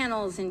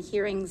panels and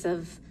hearings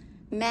of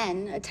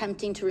men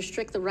attempting to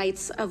restrict the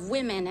rights of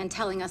women and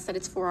telling us that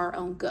it's for our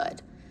own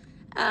good.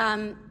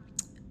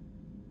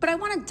 But I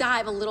want to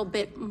dive a little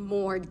bit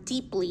more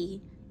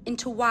deeply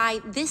into why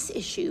this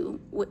issue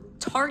with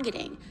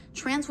targeting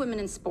trans women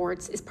in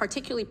sports is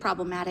particularly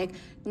problematic,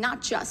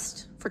 not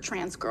just for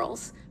trans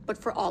girls, but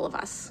for all of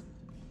us.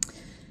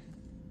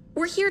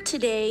 We're here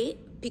today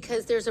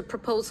because there's a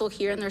proposal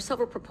here, and there are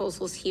several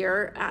proposals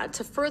here,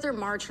 to further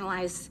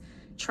marginalize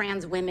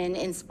trans women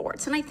in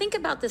sports. And I think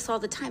about this all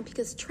the time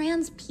because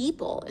trans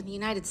people in the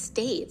United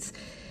States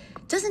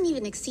doesn't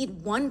even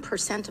exceed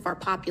 1% of our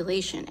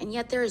population, and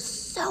yet there is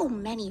so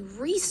many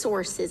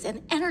resources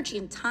and energy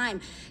and time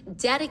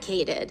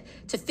dedicated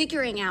to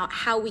figuring out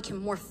how we can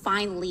more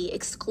finely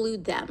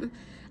exclude them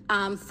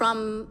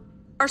from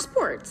our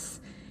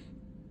sports.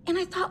 And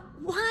I thought,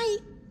 why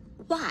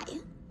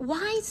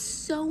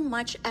so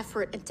much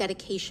effort and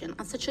dedication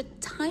on such a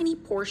tiny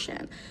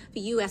portion of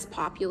the US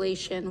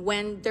population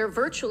when there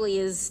virtually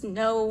is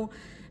no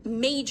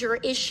major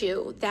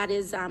issue that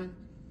is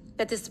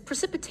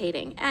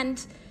precipitating?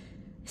 And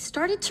I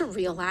started to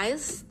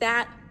realize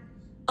that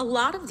a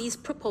lot of these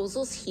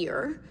proposals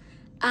here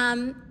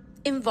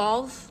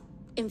involve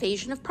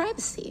invasion of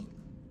privacy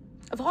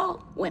of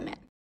all women.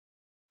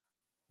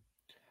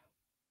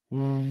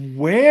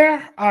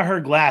 Where are her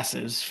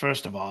glasses,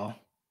 first of all?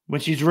 When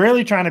she's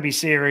really trying to be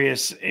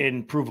serious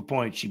and prove a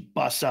point, she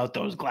busts out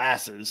those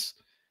glasses.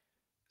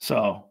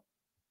 So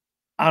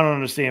I don't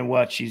understand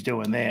what she's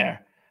doing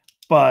there.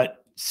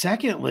 But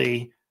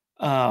secondly,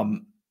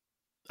 how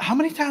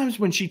many times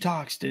when she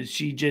talks does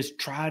she just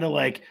try to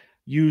like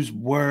use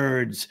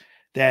words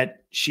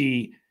that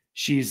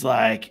she's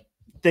like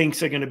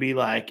thinks are going to be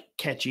like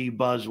catchy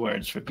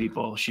buzzwords for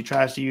people? She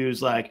tries to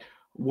use like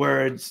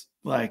words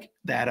like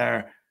that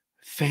are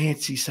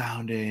fancy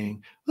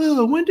sounding.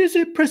 Oh, when does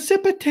it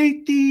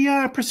precipitate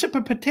the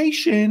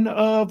precipitation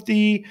of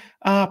the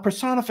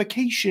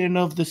personification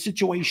of the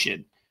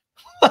situation?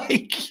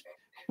 Like,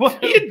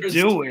 what are you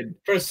doing?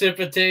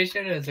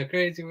 Precipitation is a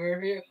crazy word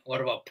for you. What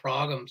about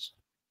progams?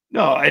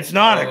 No, it's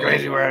not a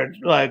crazy word.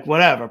 Like,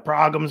 whatever.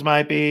 Progams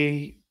might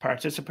be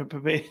participant.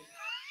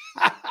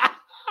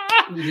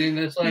 You seen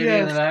this lady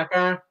in the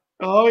background?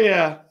 Oh,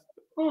 yeah.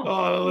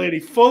 Oh, the lady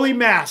fully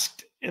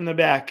masked in the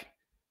back.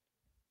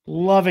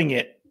 Loving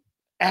it.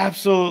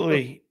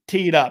 Absolutely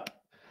teed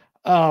up.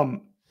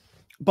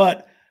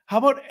 But how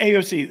about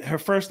AOC? Her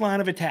first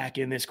line of attack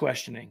in this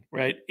questioning,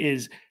 right,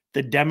 is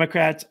the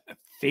Democrats'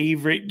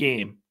 favorite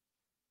game.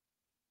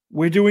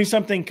 we're doing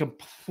something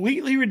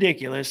completely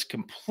ridiculous,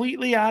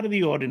 completely out of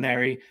the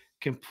ordinary,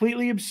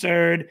 completely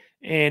absurd,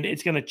 and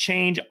it's going to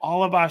change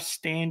all of our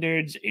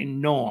standards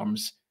and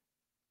norms.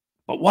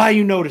 But why are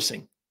you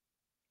noticing?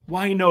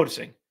 Why are you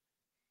noticing?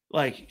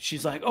 Like,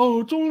 she's like,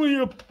 oh, it's only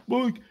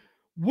like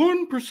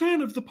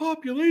 1% of the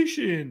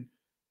population.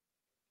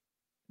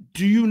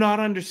 Do you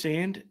not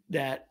understand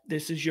that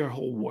this is your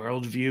whole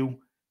worldview?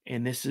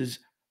 And this is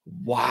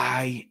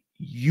why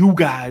you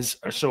guys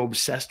are so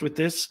obsessed with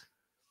this?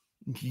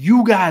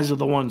 You guys are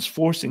the ones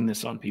forcing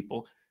this on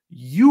people.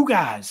 You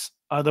guys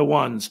are the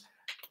ones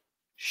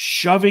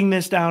shoving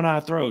this down our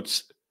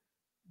throats.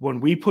 When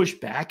we push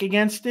back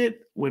against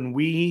it, when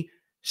we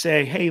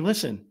say, hey,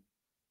 listen,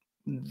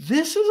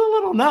 this is a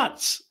little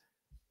nuts.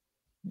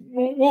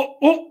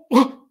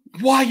 Why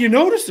are you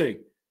noticing?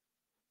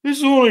 This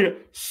is only a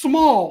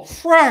small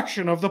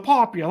fraction of the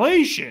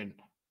population.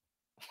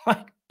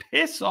 Like,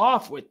 piss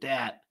off with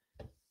that.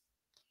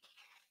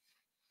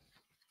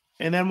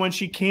 And then when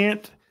she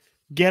can't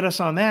get us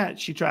on that,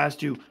 she tries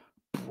to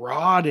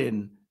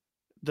broaden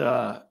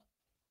the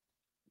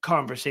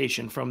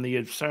conversation from the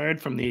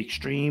absurd, from the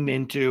extreme,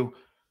 into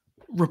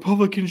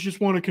Republicans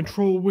just want to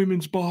control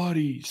women's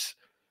bodies.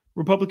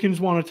 Republicans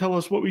want to tell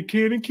us what we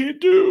can and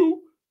can't do.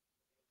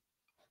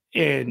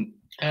 And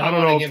I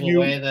don't want to give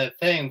away the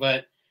thing,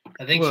 but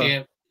I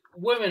think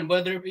women,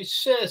 whether it be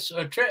cis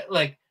or trans,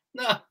 like,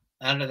 no,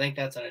 I don't think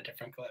that's on a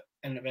different clip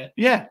in a bit.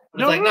 Yeah.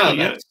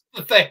 That's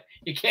the thing.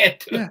 You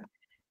can't do it.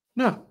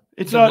 No,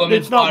 it's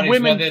not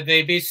women. Whether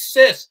they be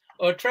cis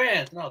or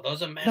trans. No,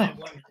 those are men and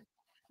women.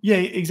 Yeah,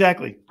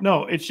 exactly.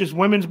 No, it's just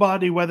women's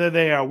body, whether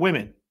they are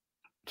women.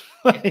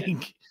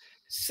 Like,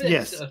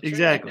 yes,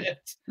 exactly.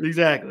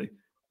 Exactly.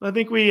 I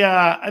think we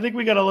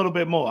got a little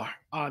bit more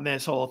on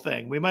this whole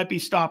thing. We might be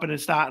stopping and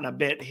starting a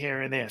bit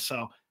here and there.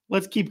 So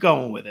let's keep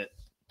going with it.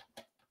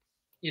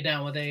 You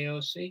down with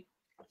AOC?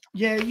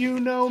 Yeah,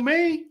 you know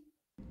me.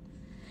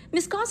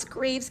 Ms.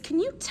 Goss-Graves, can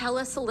you tell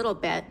us a little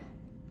bit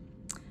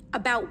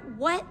about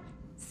what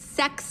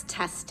sex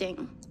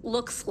testing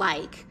looks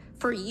like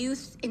for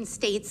youth in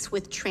states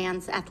with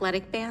trans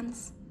athletic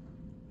bans?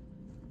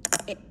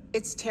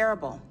 It's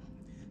terrible.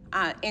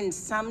 In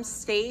some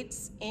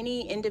states,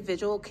 any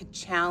individual could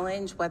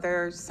challenge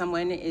whether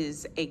someone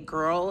is a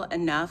girl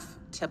enough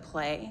to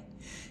play.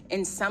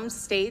 In some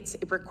states,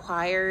 it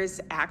requires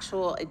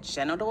actual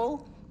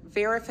genital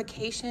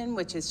verification,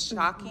 which is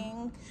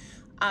shocking.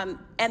 And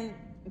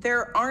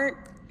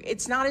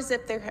it's not as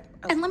if they're...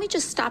 And let me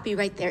just stop you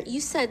right there.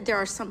 You said there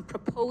are some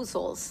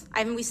proposals.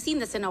 I mean, we've seen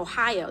this in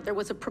Ohio. There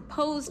was a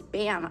proposed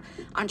ban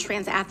on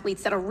trans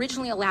athletes that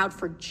originally allowed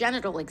for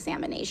genital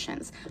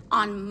examinations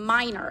on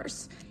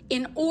minors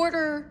in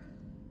order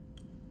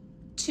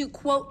to,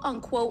 quote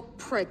unquote,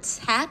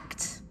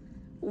 protect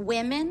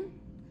women.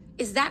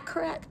 Is that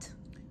correct?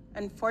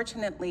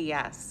 Unfortunately,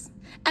 yes.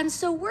 And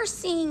so we're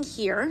seeing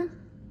here,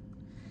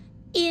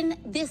 in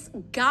this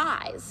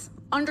guise,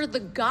 under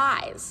the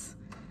guise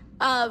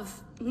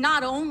of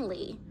not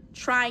only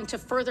trying to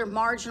further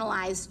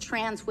marginalize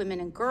trans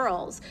women and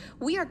girls,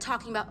 we are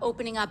talking about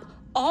opening up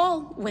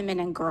all women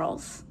and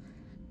girls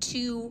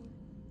to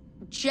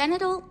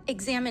genital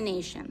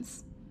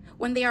examinations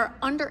when they are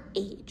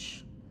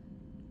underage.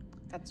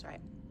 That's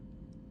right.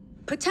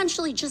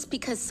 Potentially just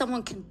because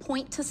someone can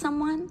point to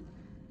someone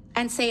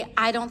and say,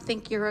 I don't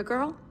think you're a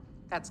girl.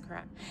 That's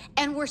correct.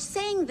 And we're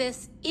saying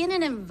this in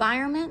an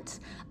environment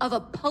of a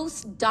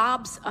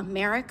post-Dobbs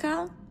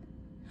America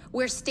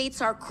where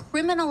states are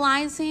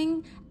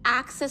criminalizing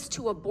access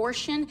to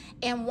abortion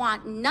and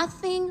want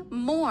nothing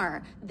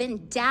more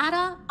than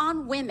data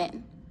on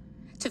women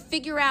to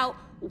figure out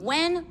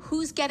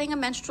who's getting a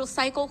menstrual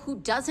cycle, who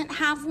doesn't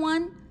have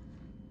one.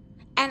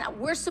 And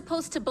we're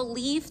supposed to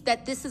believe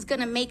that this is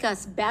going to make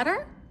us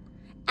better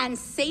and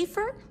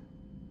safer?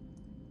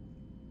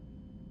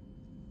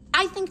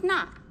 I think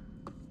not.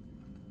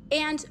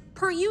 And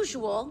per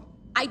usual,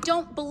 I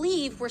don't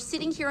believe we're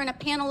sitting here in a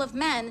panel of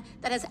men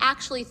that has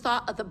actually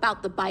thought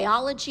about the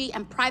biology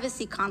and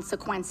privacy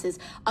consequences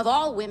of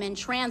all women,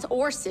 trans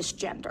or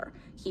cisgender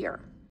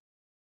here.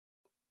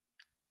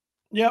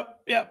 Yep.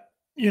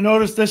 You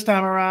notice this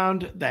time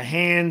around, the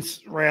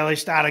hands really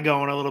started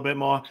going a little bit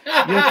more.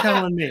 You're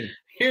telling me.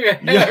 You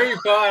got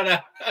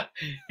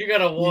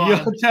a wand.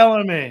 You're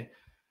telling me.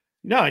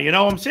 No,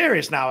 I'm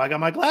serious now. I got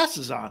my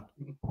glasses on.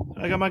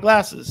 I got my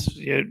glasses.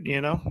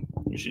 You know,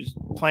 she's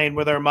playing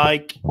with her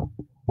mic,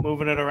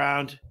 moving it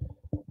around.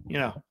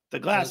 The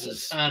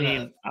glasses.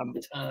 I'm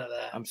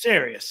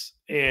serious.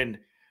 And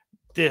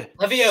the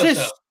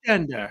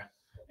cisgender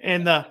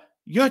and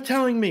you're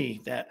telling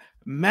me that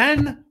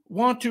men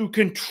want to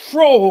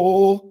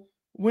control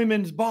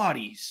women's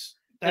bodies.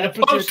 That's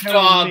what you're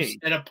telling me.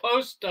 In a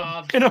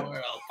post-Dobbs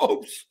world.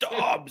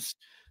 Post-Dobbs.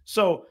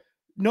 So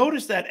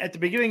notice that at the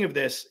beginning of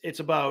this, it's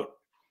about,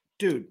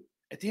 dude,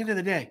 at the end of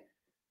the day,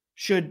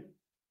 should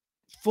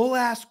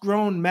full-ass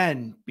grown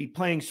men be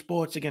playing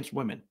sports against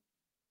women?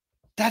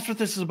 That's what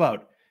this is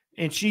about.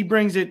 And she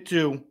brings it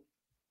to,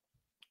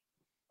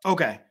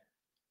 okay,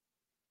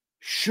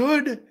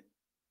 should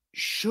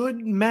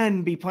should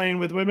men be playing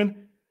with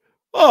women?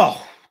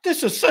 Oh,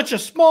 this is such a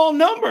small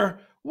number.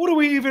 What are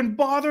we even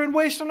bothering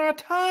wasting our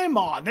time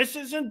on? This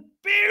isn't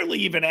barely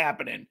even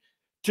happening.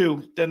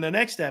 Then the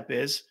next step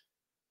is,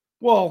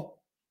 well,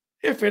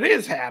 if it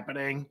is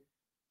happening,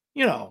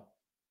 you know,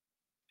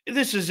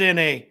 this is in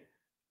a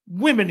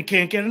women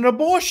can't get an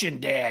abortion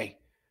day.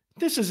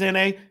 This is in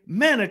a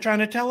men are trying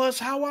to tell us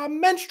how our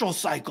menstrual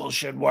cycle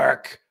should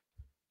work.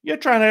 You're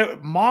trying to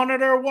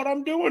monitor what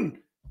I'm doing.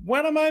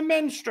 When am I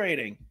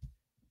menstruating?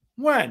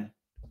 When?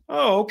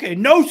 Oh, okay.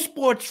 No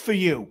sports for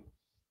you.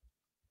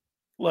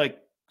 Like,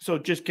 so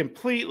just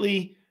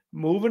completely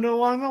moving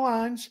along the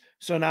lines.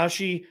 So now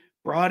she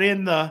brought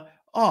in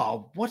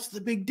what's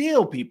the big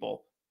deal,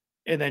 people?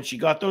 And then she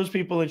got those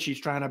people and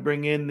she's trying to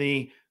bring in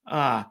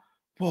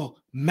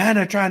men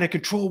are trying to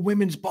control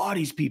women's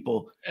bodies,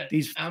 people.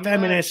 These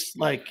feminists,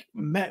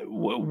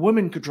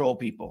 women control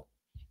people.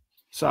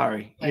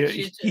 Sorry.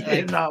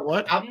 Not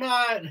what? I'm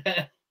not,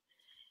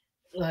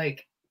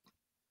 like,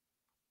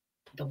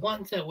 the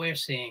ones that we're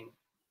seeing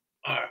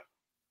are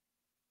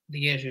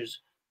the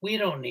issues. We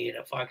don't need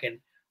a fucking,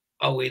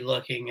 are we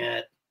looking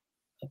at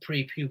a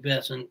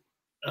prepubescent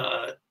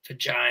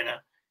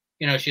vagina?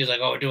 You know, she's like,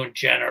 oh, we're doing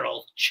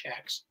genital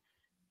checks.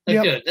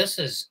 Like, dude, this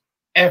is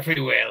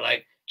everywhere.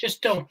 Like,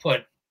 just don't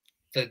put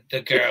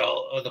the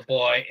girl or the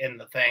boy in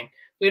the thing.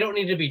 We don't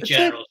need to be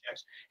genital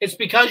checks. It's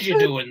because you're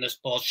doing this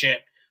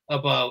bullshit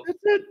about,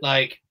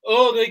 like,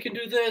 oh, they can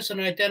do this and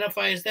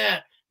identify as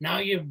that. Now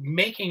you're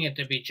making it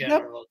to be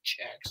genital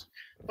checks.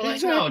 But,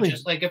 like, no,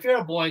 just like, if you're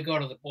a boy, go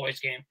to the boys'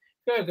 game.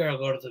 If you're a girl,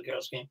 go to the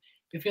girls' game.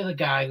 If you're the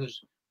guy who's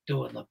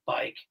doing the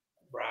bike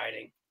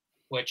riding,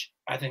 which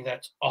I think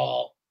that's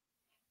all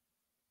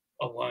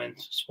a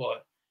women's sport.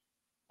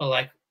 But,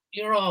 like,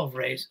 you're all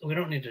raised. We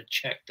don't need to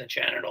check the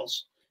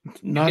genitals.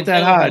 Not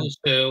that hard.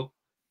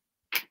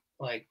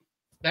 Like,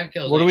 that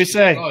kills. What do we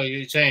say? Oh,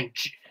 you're saying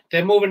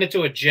they're moving it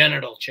to a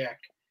genital check.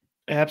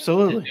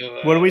 Absolutely.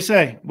 What do we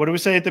say? What do we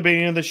say at the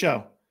beginning of the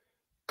show?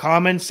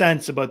 Common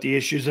sense about the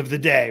issues of the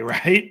day,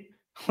 right?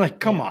 Like,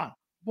 come on.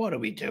 What are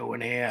we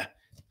doing here?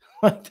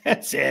 Like,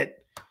 that's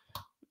it.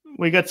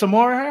 We got some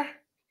more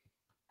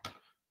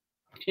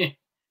here?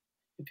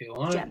 If you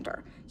want.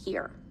 Gender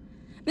here.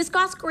 Ms.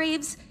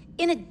 Goss-Graves,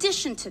 in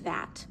addition to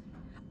that,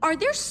 are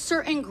there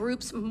certain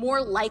groups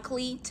more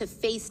likely to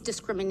face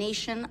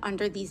discrimination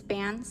under these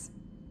bans?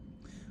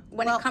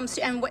 When it comes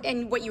to, and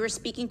what you were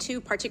speaking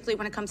to, particularly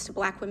when it comes to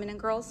Black women and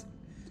girls?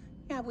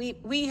 Yeah,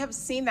 we have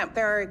seen that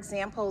there are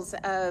examples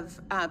of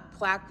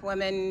Black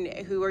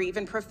women who are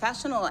even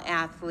professional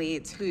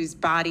athletes whose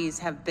bodies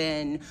have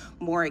been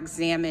more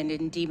examined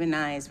and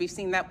demonized. We've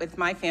seen that with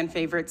my fan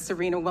favorite,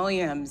 Serena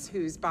Williams,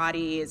 whose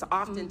body is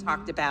often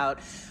talked about.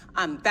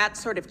 That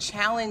sort of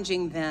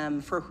challenging them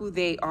for who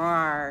they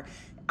are,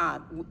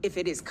 if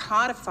it is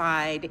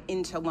codified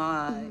into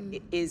law,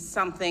 is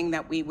something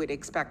that we would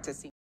expect to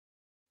see.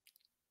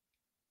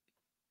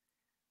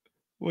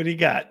 What do you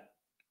got?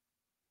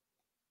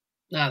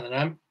 Nothing.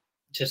 I'm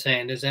just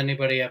saying, has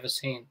anybody ever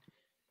seen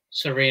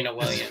Serena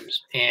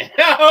Williams? And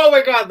oh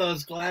my God,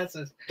 those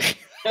glasses.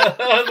 That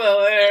was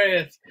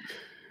hilarious.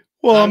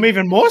 Well, I'm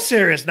even more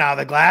serious now.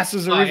 The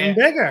glasses are even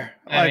bigger.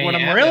 Like, when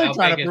I'm really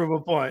trying to prove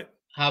a point.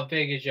 How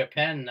big is your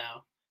pen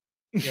now?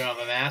 You don't have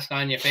a mask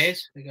on your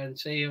face? We couldn't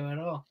see you at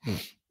all.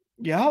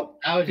 Yep.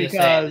 I was just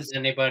saying, has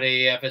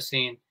anybody ever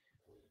seen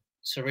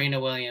Serena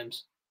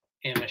Williams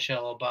and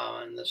Michelle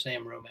Obama in the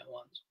same room at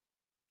once?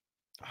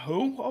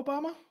 Who,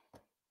 Obama?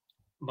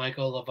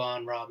 Michael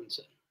LaVaughn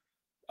Robinson.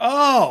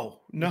 Oh,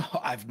 no,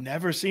 I've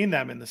never seen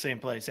them in the same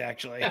place,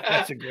 actually.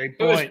 That's a great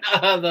point.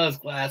 Those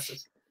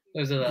glasses.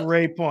 Those are those.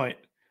 Great point.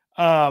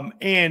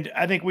 And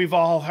I think we've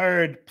all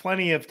heard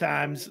plenty of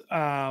times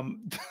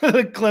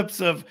the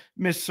clips of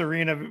Miss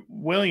Serena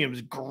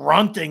Williams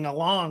grunting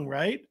along,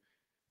 right?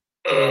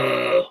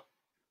 Ugh.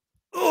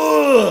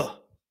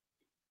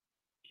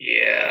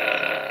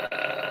 Yeah.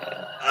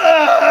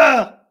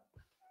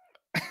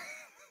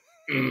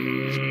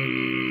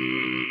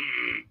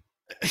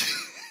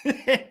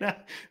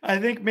 I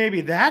think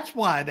maybe that's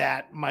why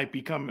that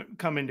might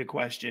come into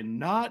question,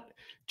 not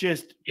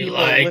just you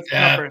like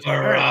that,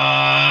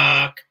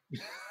 Barack.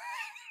 Is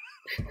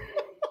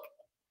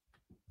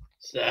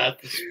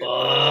that the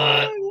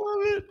spot?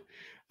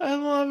 I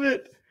love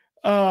it.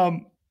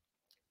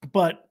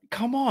 But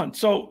come on.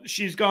 So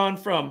she's gone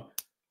from,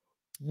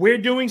 we're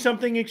doing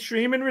something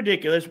extreme and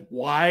ridiculous,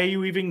 why are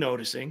you even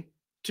noticing,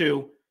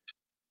 to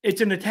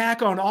it's an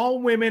attack on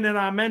all women in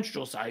our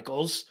menstrual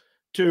cycles,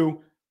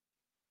 to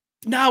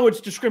now it's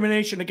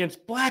discrimination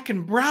against Black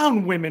and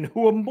brown women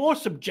who are more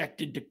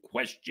subjected to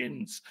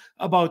questions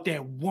about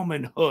their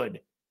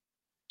womanhood.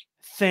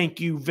 Thank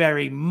you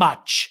very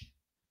much.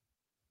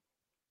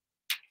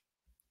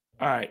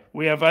 All right.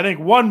 We have, I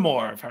think, one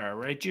more of her,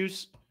 right,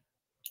 Juice?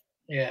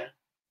 Yeah.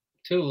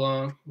 too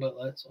long, but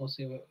we'll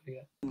see what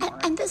we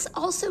got. And this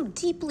also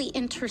deeply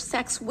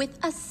intersects with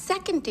a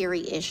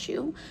secondary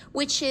issue,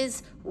 which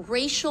is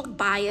racial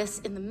bias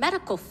in the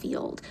medical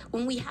field.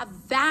 When we have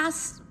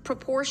vast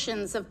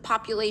proportions of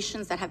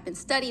populations that have been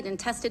studied and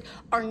tested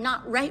are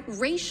not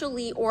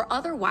racially or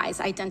otherwise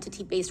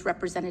identity-based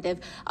representative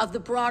of the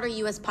broader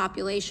U.S.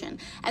 population.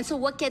 And so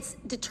what gets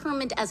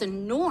determined as a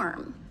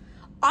norm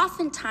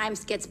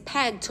oftentimes gets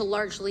pegged to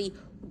largely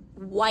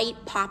white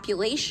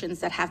populations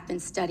that have been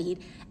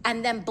studied,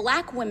 and then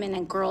Black women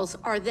and girls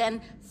are then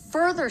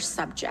further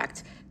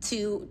subject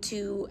to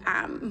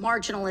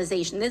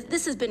marginalization.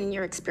 This has been in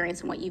your experience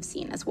and what you've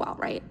seen as well,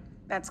 right?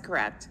 That's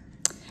correct.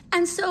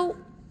 And so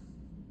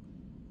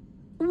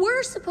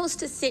we're supposed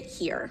to sit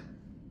here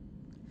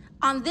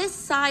on this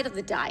side of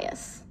the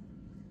dais,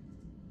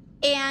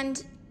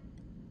 and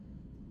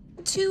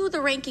to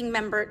ranking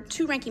member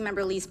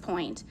Lee's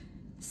point,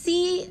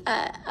 see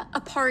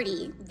a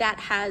party that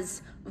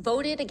has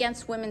voted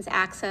against women's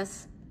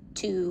access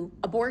to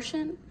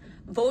abortion,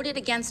 voted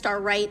against our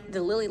right,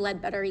 the Lilly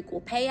Ledbetter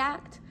Equal Pay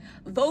Act,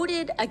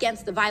 voted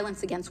against the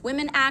Violence Against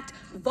Women Act,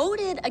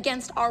 voted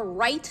against our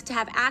right to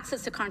have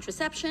access to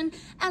contraception,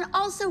 and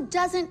also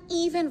doesn't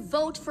even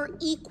vote for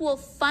equal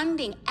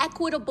funding,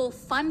 equitable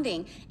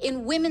funding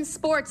in women's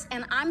sports.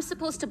 And I'm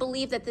supposed to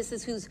believe that this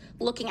is who's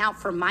looking out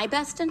for my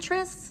best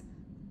interests?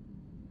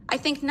 I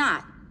think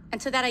not. And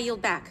to that I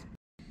yield back.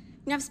 You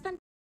know, I've spent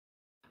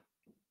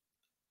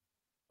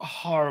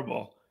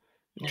horrible.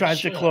 Tries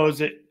to close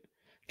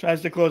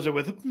it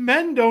with,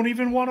 men don't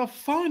even want to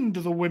fund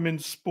the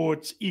women's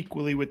sports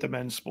equally with the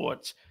men's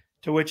sports.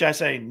 To which I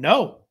say,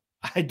 no,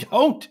 I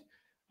don't.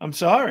 I'm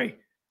sorry.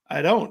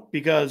 I don't,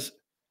 because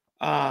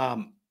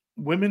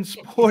women's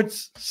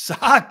sports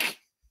suck.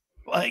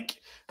 Like,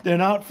 they're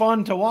not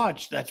fun to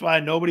watch. That's why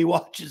nobody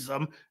watches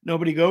them.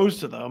 Nobody goes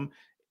to them.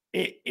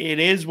 It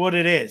is what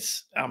it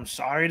is. I'm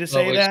sorry to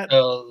say that. We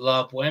still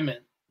love women,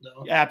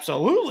 though.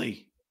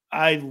 Absolutely.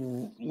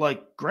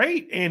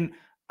 Great. And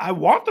I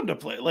want them to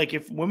play. Like,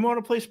 if women want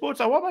to play sports,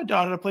 I want my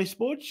daughter to play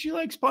sports. She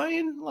likes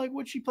playing like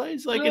what she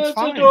plays. Like, it's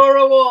fine.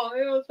 Adorable.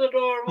 It's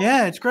adorable.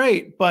 Yeah, it's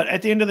great. But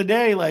at the end of the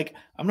day, like,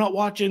 I'm not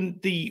watching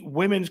the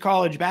women's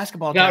college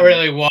basketball. Not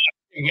really watching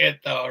it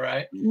though,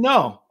 right?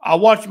 No, I'll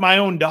watch my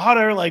own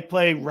daughter like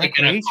play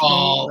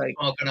recreational, like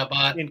smoking a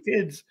butt, and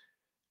kids.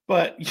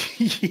 But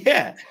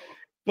yeah,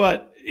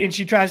 and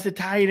she tries to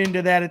tie it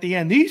into that at the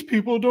end. These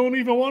people don't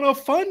even want to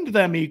fund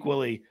them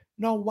equally.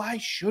 No, why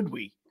should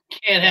we?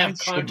 Can't have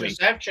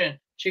contraception.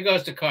 She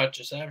goes to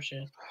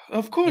contraception.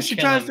 Of course, she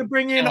tries to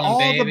bring in all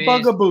the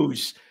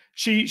bugaboos.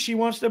 She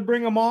wants to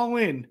bring them all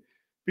in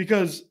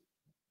because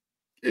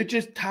it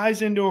just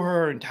ties into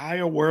her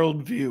entire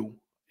worldview.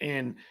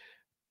 And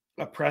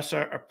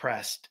oppressor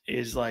oppressed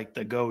is like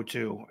the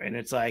go-to. And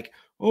it's like,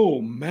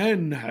 oh,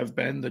 men have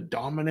been the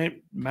dominant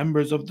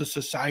members of the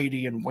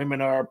society and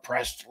women are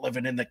oppressed,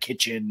 living in the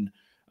kitchen,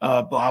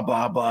 blah,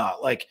 blah, blah.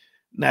 Like,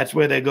 that's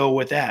where they go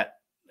with that.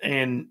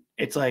 And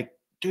it's like,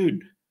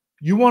 dude,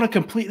 you want to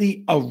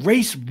completely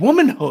erase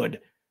womanhood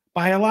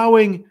by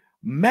allowing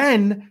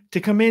men to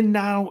come in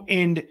now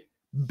and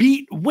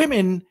beat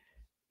women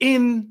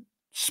in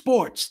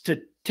sports,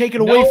 to take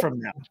it away from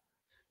them.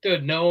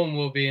 Dude, no one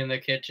will be in the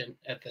kitchen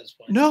at this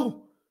point.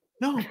 No,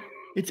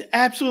 it's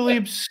absolutely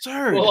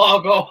absurd. We'll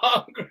all go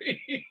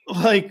hungry.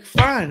 Like,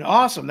 fine,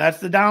 awesome. That's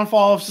the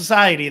downfall of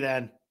society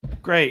then.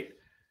 Great.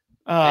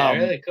 It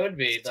really could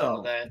be,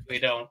 though, that we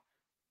don't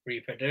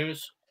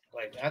reproduce.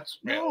 Like, that's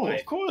no,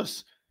 of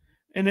course.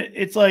 And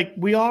it's like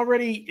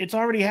it's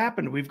already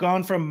happened. We've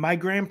gone from my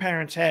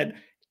grandparents had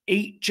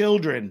 8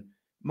 children.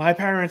 My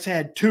parents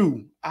had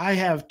 2. I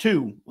have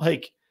 2.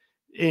 Like,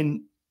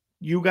 in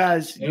you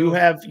guys, you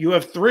have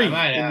 3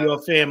 in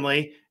your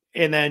family,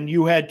 and then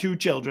you had 2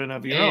 children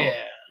of your own.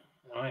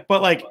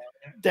 But like,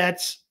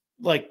 that's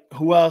like,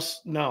 who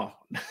else? No.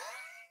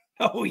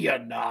 No, you're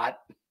not.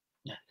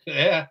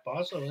 Yeah,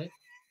 possibly.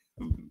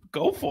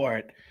 Go for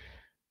it.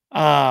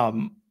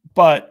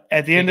 But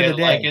at the end of the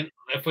day,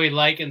 if we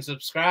like and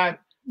subscribe,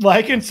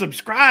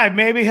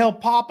 maybe he'll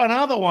pop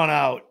another one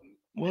out.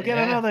 We'll get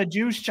another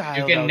juice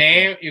child. You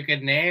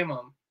can name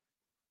them.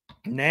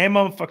 Name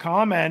them for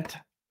comment.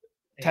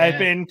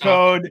 Type in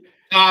code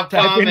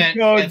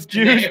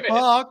juice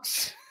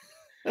box.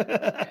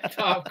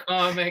 Top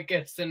comment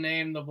gets to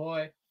name the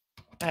boy.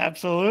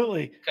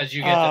 Absolutely, because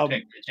you get to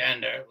pick the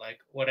gender, like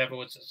whatever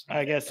was his name.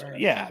 I guess.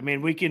 Yeah, I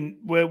mean, we're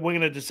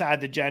going to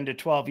decide the gender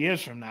 12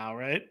 years from now,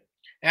 right?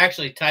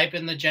 Actually, type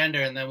in the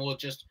gender, and then we'll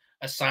just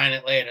assign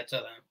it later to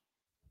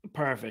them.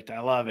 Perfect. I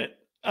love it.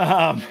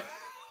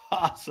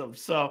 Awesome.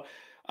 So,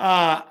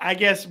 I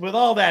guess with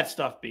all that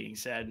stuff being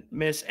said,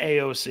 Miss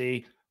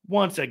AOC,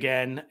 once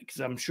again, because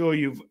I'm sure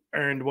you've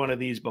earned one of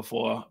these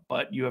before,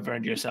 but you have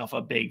earned yourself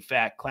a big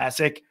fat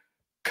classic.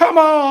 Come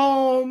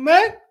on,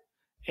 man.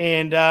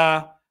 And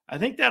I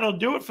think that'll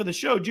do it for the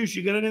show. Juice,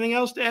 you got anything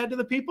else to add to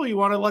the people? You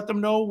want to let them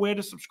know where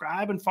to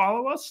subscribe and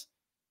follow us?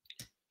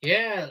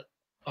 Yeah,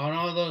 on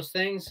all those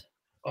things,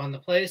 on the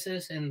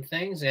places and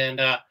things. And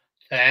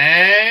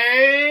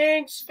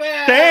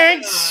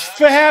Thanks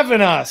for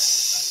having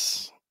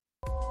us.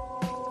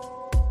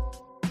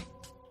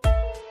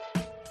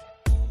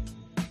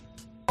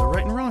 The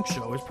Right and Wrong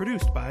Show is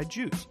produced by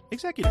Juice.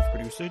 Executive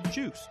producer,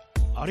 Juice.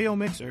 Audio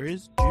mixer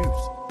is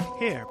Juice.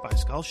 Hair by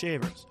Skull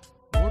Shavers.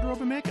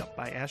 Wardrobe and makeup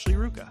by Ashley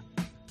Ruka.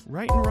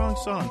 Right and Wrong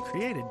song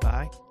created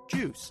by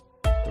Juice.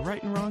 The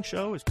Right and Wrong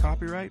Show is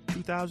copyright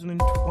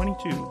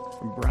 2022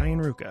 from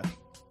Brian Ruka.